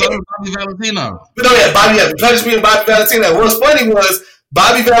then I thought it was Bobby Valentino. But no, yeah, Pleasure P and Bobby Valentino. What's funny was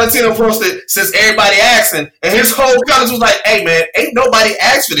Bobby Valentino posted since everybody asking, and his whole comments was like, "Hey man, ain't nobody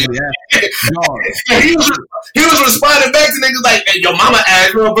asked for this." Yeah. And he was responding back to niggas like, "Hey, your mama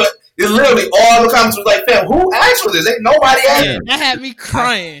asked for it," but it literally all the comments was like, "Fam, who asked for this? Ain't nobody asked." Yeah. That had me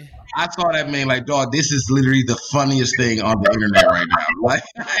crying. I saw that man like, dog, this is literally the funniest thing on the internet right now. Like,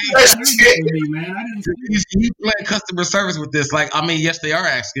 he's playing customer service with this. Like, I mean, yes, they are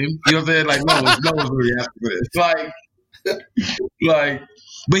asking. You know what I'm saying? Like, no one's really asking for this. Like,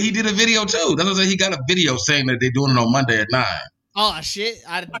 but he did a video too. That's what I'm saying. He got a video saying that they're doing it on Monday at 9. Oh shit! Is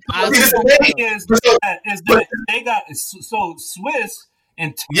that they got so Swiss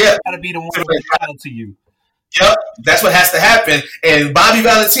and got to be the one that got to you. Yep, that's what has to happen. And Bobby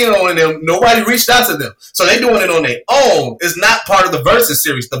Valentino and them, nobody reached out to them. So they're doing it on their own. It's not part of the Versus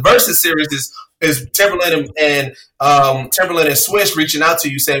series. The Versus series is Timberland and Swish reaching out to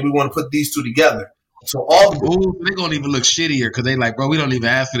you saying we want to put these two together. So they're gonna even look shittier because they like, bro, we don't even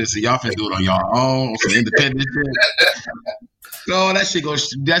ask for this, so y'all finna do it on your own, some independent shit. No, that shit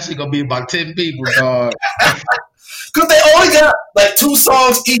gonna be about 10 people, dog. Because they only got like 2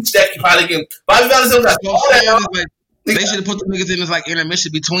 songs each that you probably get. Bobby Valentino got all that. They should have put the niggas in this like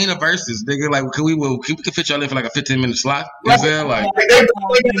intermission between the verses. Nigga, like, we could fit y'all in for like a 15-minute slot. You know what I'm saying? Like,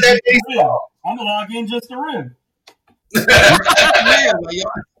 I'm gonna log in just to rim.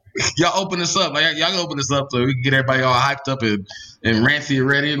 Y'all open this up. Like, y'all can open this up so we can get everybody all hyped up and rancy and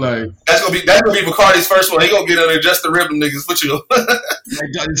ready. Like, that's gonna be Bacardi's first one. He gonna get on there just to rip them niggas with you.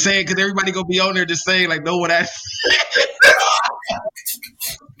 Like, saying because everybody gonna be on there just saying like no one asked.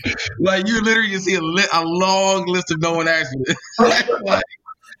 Like you literally just see a long list of no one asked me. Like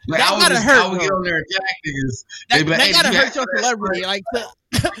that gotta hurt. I would get on there and jack niggas. That gotta hurt your celebrity. Like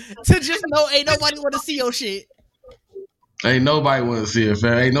to just know ain't nobody want to see your shit. Ain't nobody want to see it,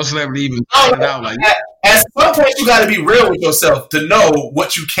 fam. Ain't no celebrity even it out like that. At some point, you got to be real with yourself to know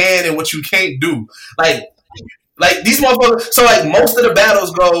what you can and what you can't do. Like these motherfuckers. So like most of the battles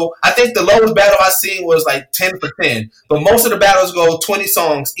go. I think the lowest battle I seen was like 10 for 10, but most of the battles go 20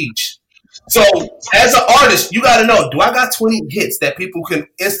 songs each. So as an artist, you got to know: do I got 20 hits that people can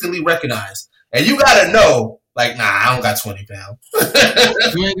instantly recognize? And you got to know. Like, nah, I don't got 20 pounds.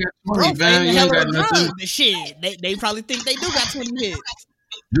 You ain't got 20, fam. You ain't got nothing. Shit, they probably think they do got 20 hits.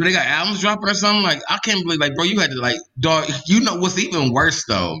 Do they got albums dropping or something? Like, I can't believe, like, bro, you had to, like, dog, you know what's even worse,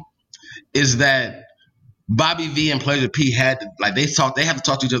 though, is that Bobby V and Pleasure P had to, like, they have to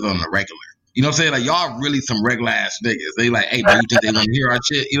talk to each other on the regular. You know what I'm saying? Like, y'all really some regular ass niggas. They like, hey, bro, you think they want to hear our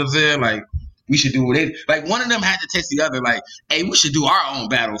shit? You know what I'm saying? Like, we should do what they like. One of them had to text the other, like, "Hey, we should do our own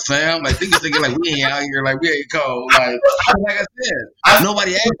battle, fam." Like, niggas thinking like we ain't out here, like we ain't cold. Like I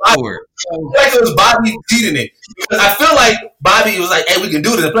Nobody asked for it. I feel like it was Bobby leading it. Because I feel like Bobby was like, hey, we can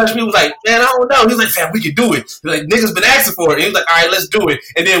do this. And Pressure P was like, man, I don't know. He was like, fam, we can do it. He was like, niggas been asking for it. And he was like, all right, let's do it.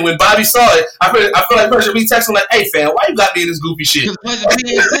 And then when Bobby saw it, I feel like Pressure P texted him like, hey, fam, why you got me in this goofy shit? Because Pressure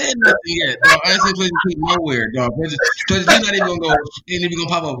P ain't said nothing yet, dog. I ain't said Pressure P nowhere, dog. Pressure P not even gonna go, ain't even gonna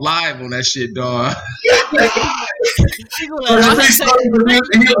pop up live on that shit, dog. Pressure P he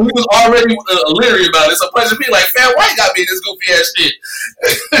was already leery about it. So Pressure P like, fam, why you got me in this goofy ass shit?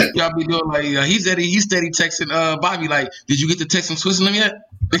 Y'all be doing like he's steady texting Bobby like, did you get the text from Switzerland yet?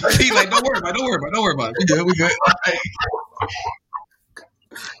 He's like, don't worry about it. We good.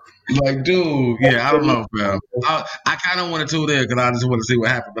 Like, dude, yeah, I don't know, bro. I kind of wanted to there because I just want to see what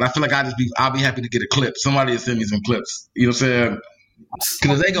happened, but I feel like I'll be happy to get a clip. Somebody will send me some clips. You know what I'm saying?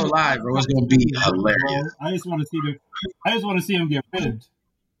 Because if they go live, bro, it's gonna be hilarious. I just want to see him get ribbed.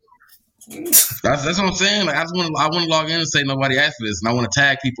 That's what I'm saying. Like, I want to log in and say nobody asked for this, and I want to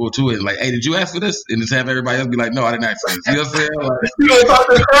tag people to it. Like, hey, did you ask for this? And just have everybody else be like, no, I didn't ask for this. You know what I'm saying? Like, you gonna talk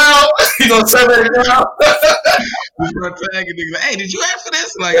to the crowd? You gonna survey the crowd? You start tagging niggas like, hey, did you ask for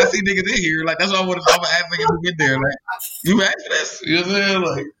this? Like, I see niggas in here. Like, that's what I'm gonna ask niggas to get there. Like, you asked for this? You know what I'm saying?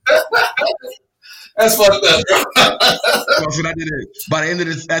 Like, that's fucked up. So I did it by the end of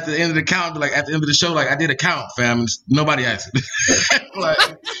this. At the end of the count, like at the end of the show, like I did a count, fam. And nobody asked it. Like,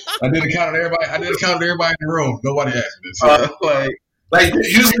 I did a count of everybody. I did a count of everybody in the room. Nobody asked it. So, like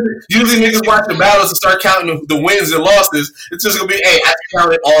usually niggas watch the battles and start counting the wins and losses. It's just gonna be, hey, I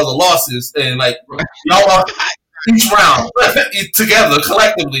counted all the losses and like y'all lost each round together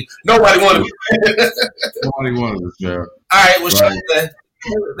collectively. Nobody wanted it. Nobody wanted it, yeah. All right, well,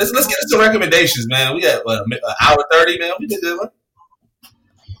 let's get into recommendations, man. We got an hour 30, man. We did this one.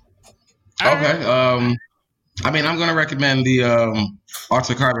 Okay. I mean, I'm gonna recommend the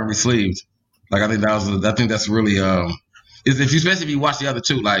Arthur Carbon Resleeved. Like, I think that's really if you especially if you watch the other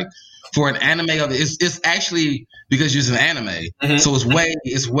two, like for an anime of it, it's actually because it's an anime, so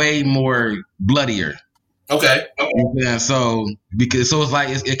it's way more bloodier. Okay. Yeah. So it's like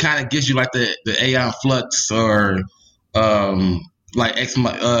it kind of gives you like the Aeon Flux or like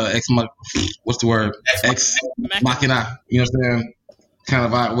what's the word? Ex Machina. You know what I'm saying? Kind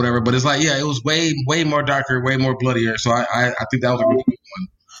of vibe, whatever. But it's like, yeah, it was way more darker, way more bloodier. So I think that was a really good one.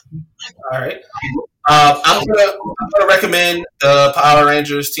 All right. I'm gonna recommend the Power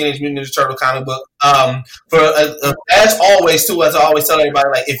Rangers Teenage Mutant Ninja Turtle comic book. As always I always tell everybody,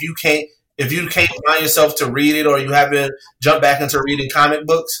 like if you can't find yourself to read it or you haven't jumped back into reading comic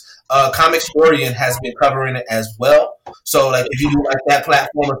books, Comicstorian has been covering it as well. So like if you do like that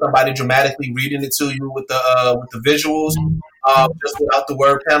platform or somebody dramatically reading it to you with the visuals, just without the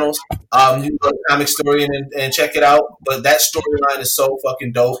word panels, you can go to Comicstorian and check it out. But that storyline is so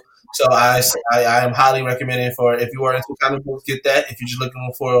fucking dope. So I am highly recommending for if you are into comic books, get that. If you're just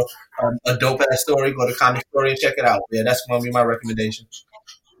looking for a dope ass story, go to Comicstorian and check it out. Yeah, that's going to be my recommendation.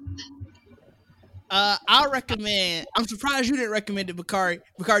 I'll recommend. I'm surprised you didn't recommend it, Bacardi.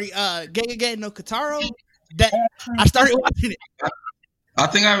 Gege no Kataro. That I started watching it. I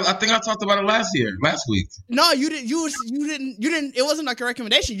think I talked about it last week. No, you didn't. You didn't. It wasn't like a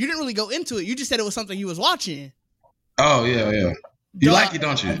recommendation. You didn't really go into it. You just said it was something you was watching. Oh yeah. You like it,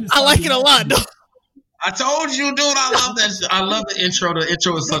 don't you? I like it a lot, though. I told you, dude. I love that shit. I love the intro. The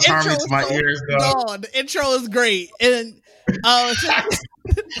intro is such harmony to my ears, dog. No, the intro is great, and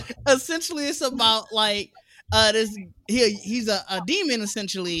essentially it's about like he's a demon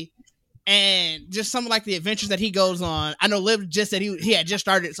essentially, and just some of like the adventures that he goes on. I know Liv just said he had just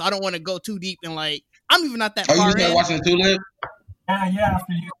started, so I don't want to go too deep and like I'm even not that far. You started watching it too, Liv? Yeah.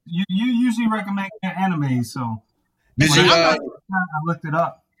 After you usually recommend anime, so did you? I looked it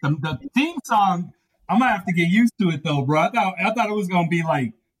up. The theme song, I'm gonna have to get used to it though, bro. I thought it was gonna be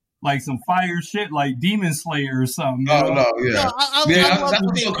like some fire shit, like Demon Slayer or something. Oh no, yeah. No, I love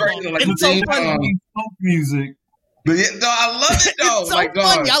that's so crazy. Like it's so funny. Folk music. But yeah, no, I love it though. It's so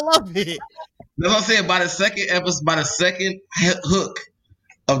funny. I love it. That's what I'm saying. By the second hook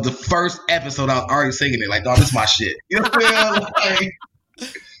of the first episode, I was already singing it. Like, dog, this is my shit. You know what I'm saying?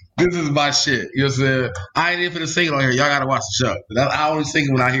 Like, this is my shit. You know what I'm saying? I ain't even finna sing it on here. Y'all gotta watch the show. I only sing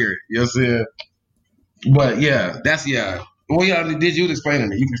it when I hear it. You know what I'm saying? But yeah. Well, yeah, did you explain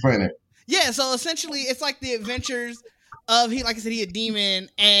it? You can explain it. Yeah, so essentially it's like the adventures of like I said, he a demon,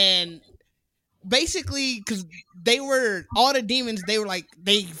 and basically because all the demons,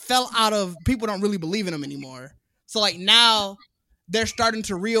 they fell out of, people don't really believe in them anymore. So like now they're starting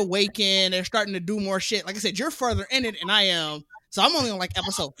to reawaken, they're starting to do more shit. Like I said, you're further in it than I am. So I'm only on like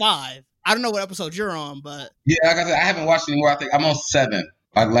episode 5. I don't know what episode you're on, but yeah, like I said, I haven't watched anymore. I think I'm on 7.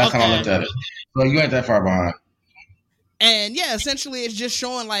 Last time I looked at it. So you ain't that far behind. And yeah, essentially it's just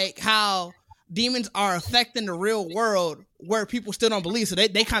showing like how demons are affecting the real world where people still don't believe. So they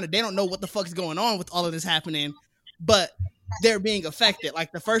don't know what the fuck's going on with all of this happening, but they're being affected.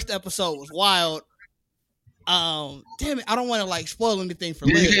 Like the first episode was wild. Damn it, I don't want to like spoil anything for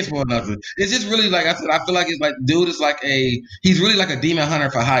You Liv. can't spoil nothing. It's just really like I said. I feel like it's like dude is like he's really like a demon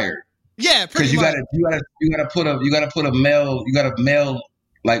hunter for hire. Yeah, pretty Because much. you gotta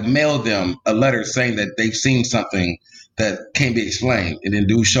mail them a letter saying that they've seen something that can't be explained, and then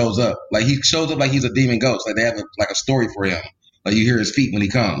dude shows up. Like he shows up like he's a demon ghost. Like they have a story for him. Like you hear his feet when he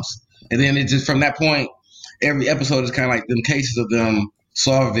comes, and then it just from that point, every episode is kind of like them cases of them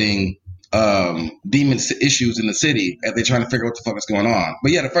solving demon issues in the city as they're trying to figure out what the fuck is going on.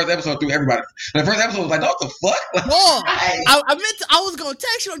 But yeah, the first episode threw everybody. The first episode was like, what the fuck? Like, Whoa, I was gonna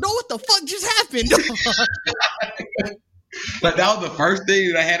text you. Know what the fuck just happened? Like that was the first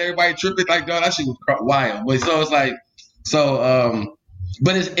thing that had everybody tripping. Like, dog, that shit was wild. But so it's like,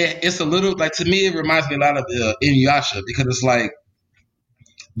 but it's a little like to me it reminds me a lot of Inuyasha because it's like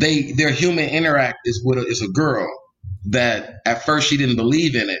their human interact is with it's a girl that at first she didn't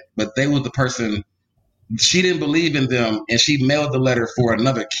believe in it, but they was the person she didn't believe in them, and she mailed the letter for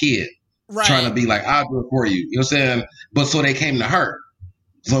another kid trying to be like, I'll do it for you. You know what I'm saying? But so they came to her.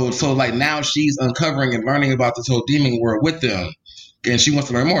 So like now she's uncovering and learning about this whole demon world with them, and she wants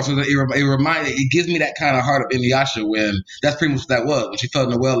to learn more. So it gives me that kind of heart of Inuyasha when that's pretty much what that was when she fell in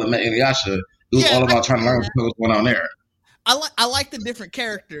the well and met Inuyasha. It was all about trying to learn what was going on there. I like the different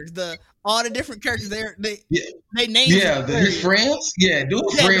characters. All the different characters there. They named his friends. Yeah,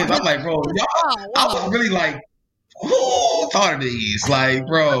 dude's friends. I'm like, bro, y'all. I was really like, who thought of these? Like,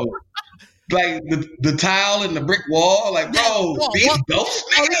 bro. Like the tile and the brick wall, like bro, these ghost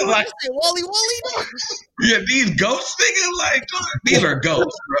niggas, like Wally. Yeah, these ghost niggas, like these are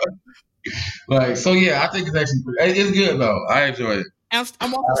ghosts, bro. Like so, yeah, I think it's actually it's good though. I enjoy it.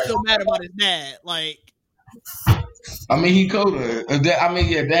 I'm also still mad about his dad. Like, I mean, he cool.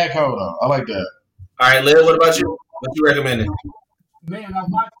 Dad cool though. I like that. All right, Liv, what about you? What you recommending? Man, I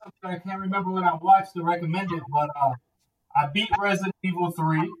watched something. I can't remember when I watched the recommended, but I beat Resident Evil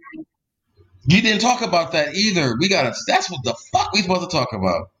 3. You didn't talk about that either. That's what the fuck we supposed to talk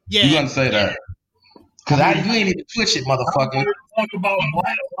about. Yeah. You gonna say that? Cause you ain't even Twitch it, motherfucker. Talk about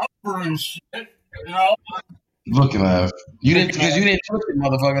Black Lumber and shit, you know? Looking at you didn't Twitch it,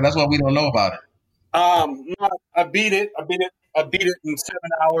 motherfucker. That's why we don't know about it. No, I beat it. I beat it in 7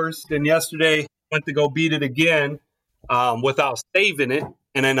 hours. Then yesterday went to go beat it again, without saving it,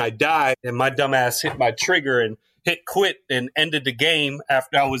 and then I died, and my dumbass hit my trigger and hit quit and ended the game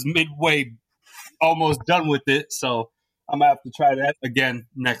after I was midway. Almost done with it, so I'm gonna have to try that again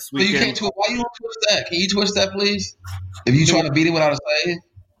next weekend. So you can't why you don't twitch that? Can you twitch that, please? If you trying to beat it without a save,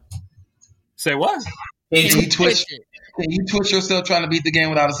 say what? Can you twitch yourself trying to beat the game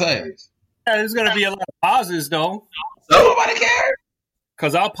without a save? Yeah, there's gonna be a lot of pauses though. So nobody cares.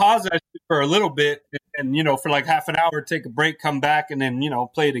 Because I'll pause that shit for a little bit, and for like half an hour, take a break, come back, and then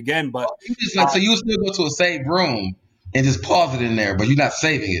play it again. But so you still go to a save room and just pause it in there, but you're not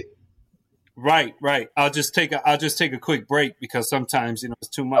saving it. Right. I'll just take a quick break because sometimes it's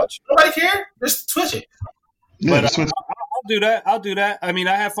too much. Nobody care. Just twitch it. Yeah, but I'll do that. I mean,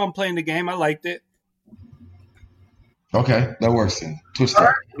 I had fun playing the game. I liked it. Okay, that works then. Twitch that. All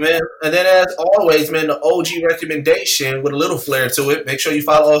right, man. And then as always, man, the OG recommendation with a little flair to it. Make sure you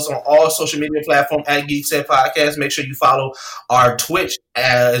follow us on all social media platforms at Geekset Podcast. Make sure you follow our Twitch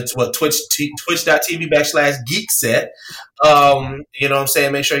twitch.tv/Geekset. You know what I'm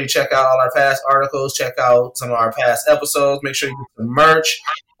saying? Make sure you check out all our past articles, check out some of our past episodes, make sure you get the merch.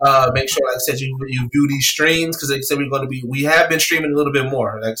 Make sure, like I said, you view these streams because, like I said, we have been streaming a little bit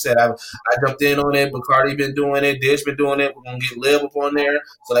more. Like I said, I jumped in on it. Bacardi been doing it. Didge been doing it. We're gonna get Liv up on there.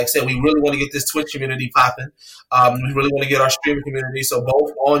 So, like I said, we really want to get this Twitch community popping. We really want to get our streaming community. So,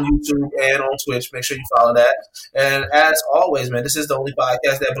 both on YouTube and on Twitch. Make sure you follow that. And as always, man, this is the only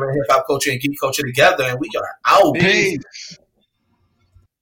podcast that blend hip hop culture and geek culture together. And we are out. Peace.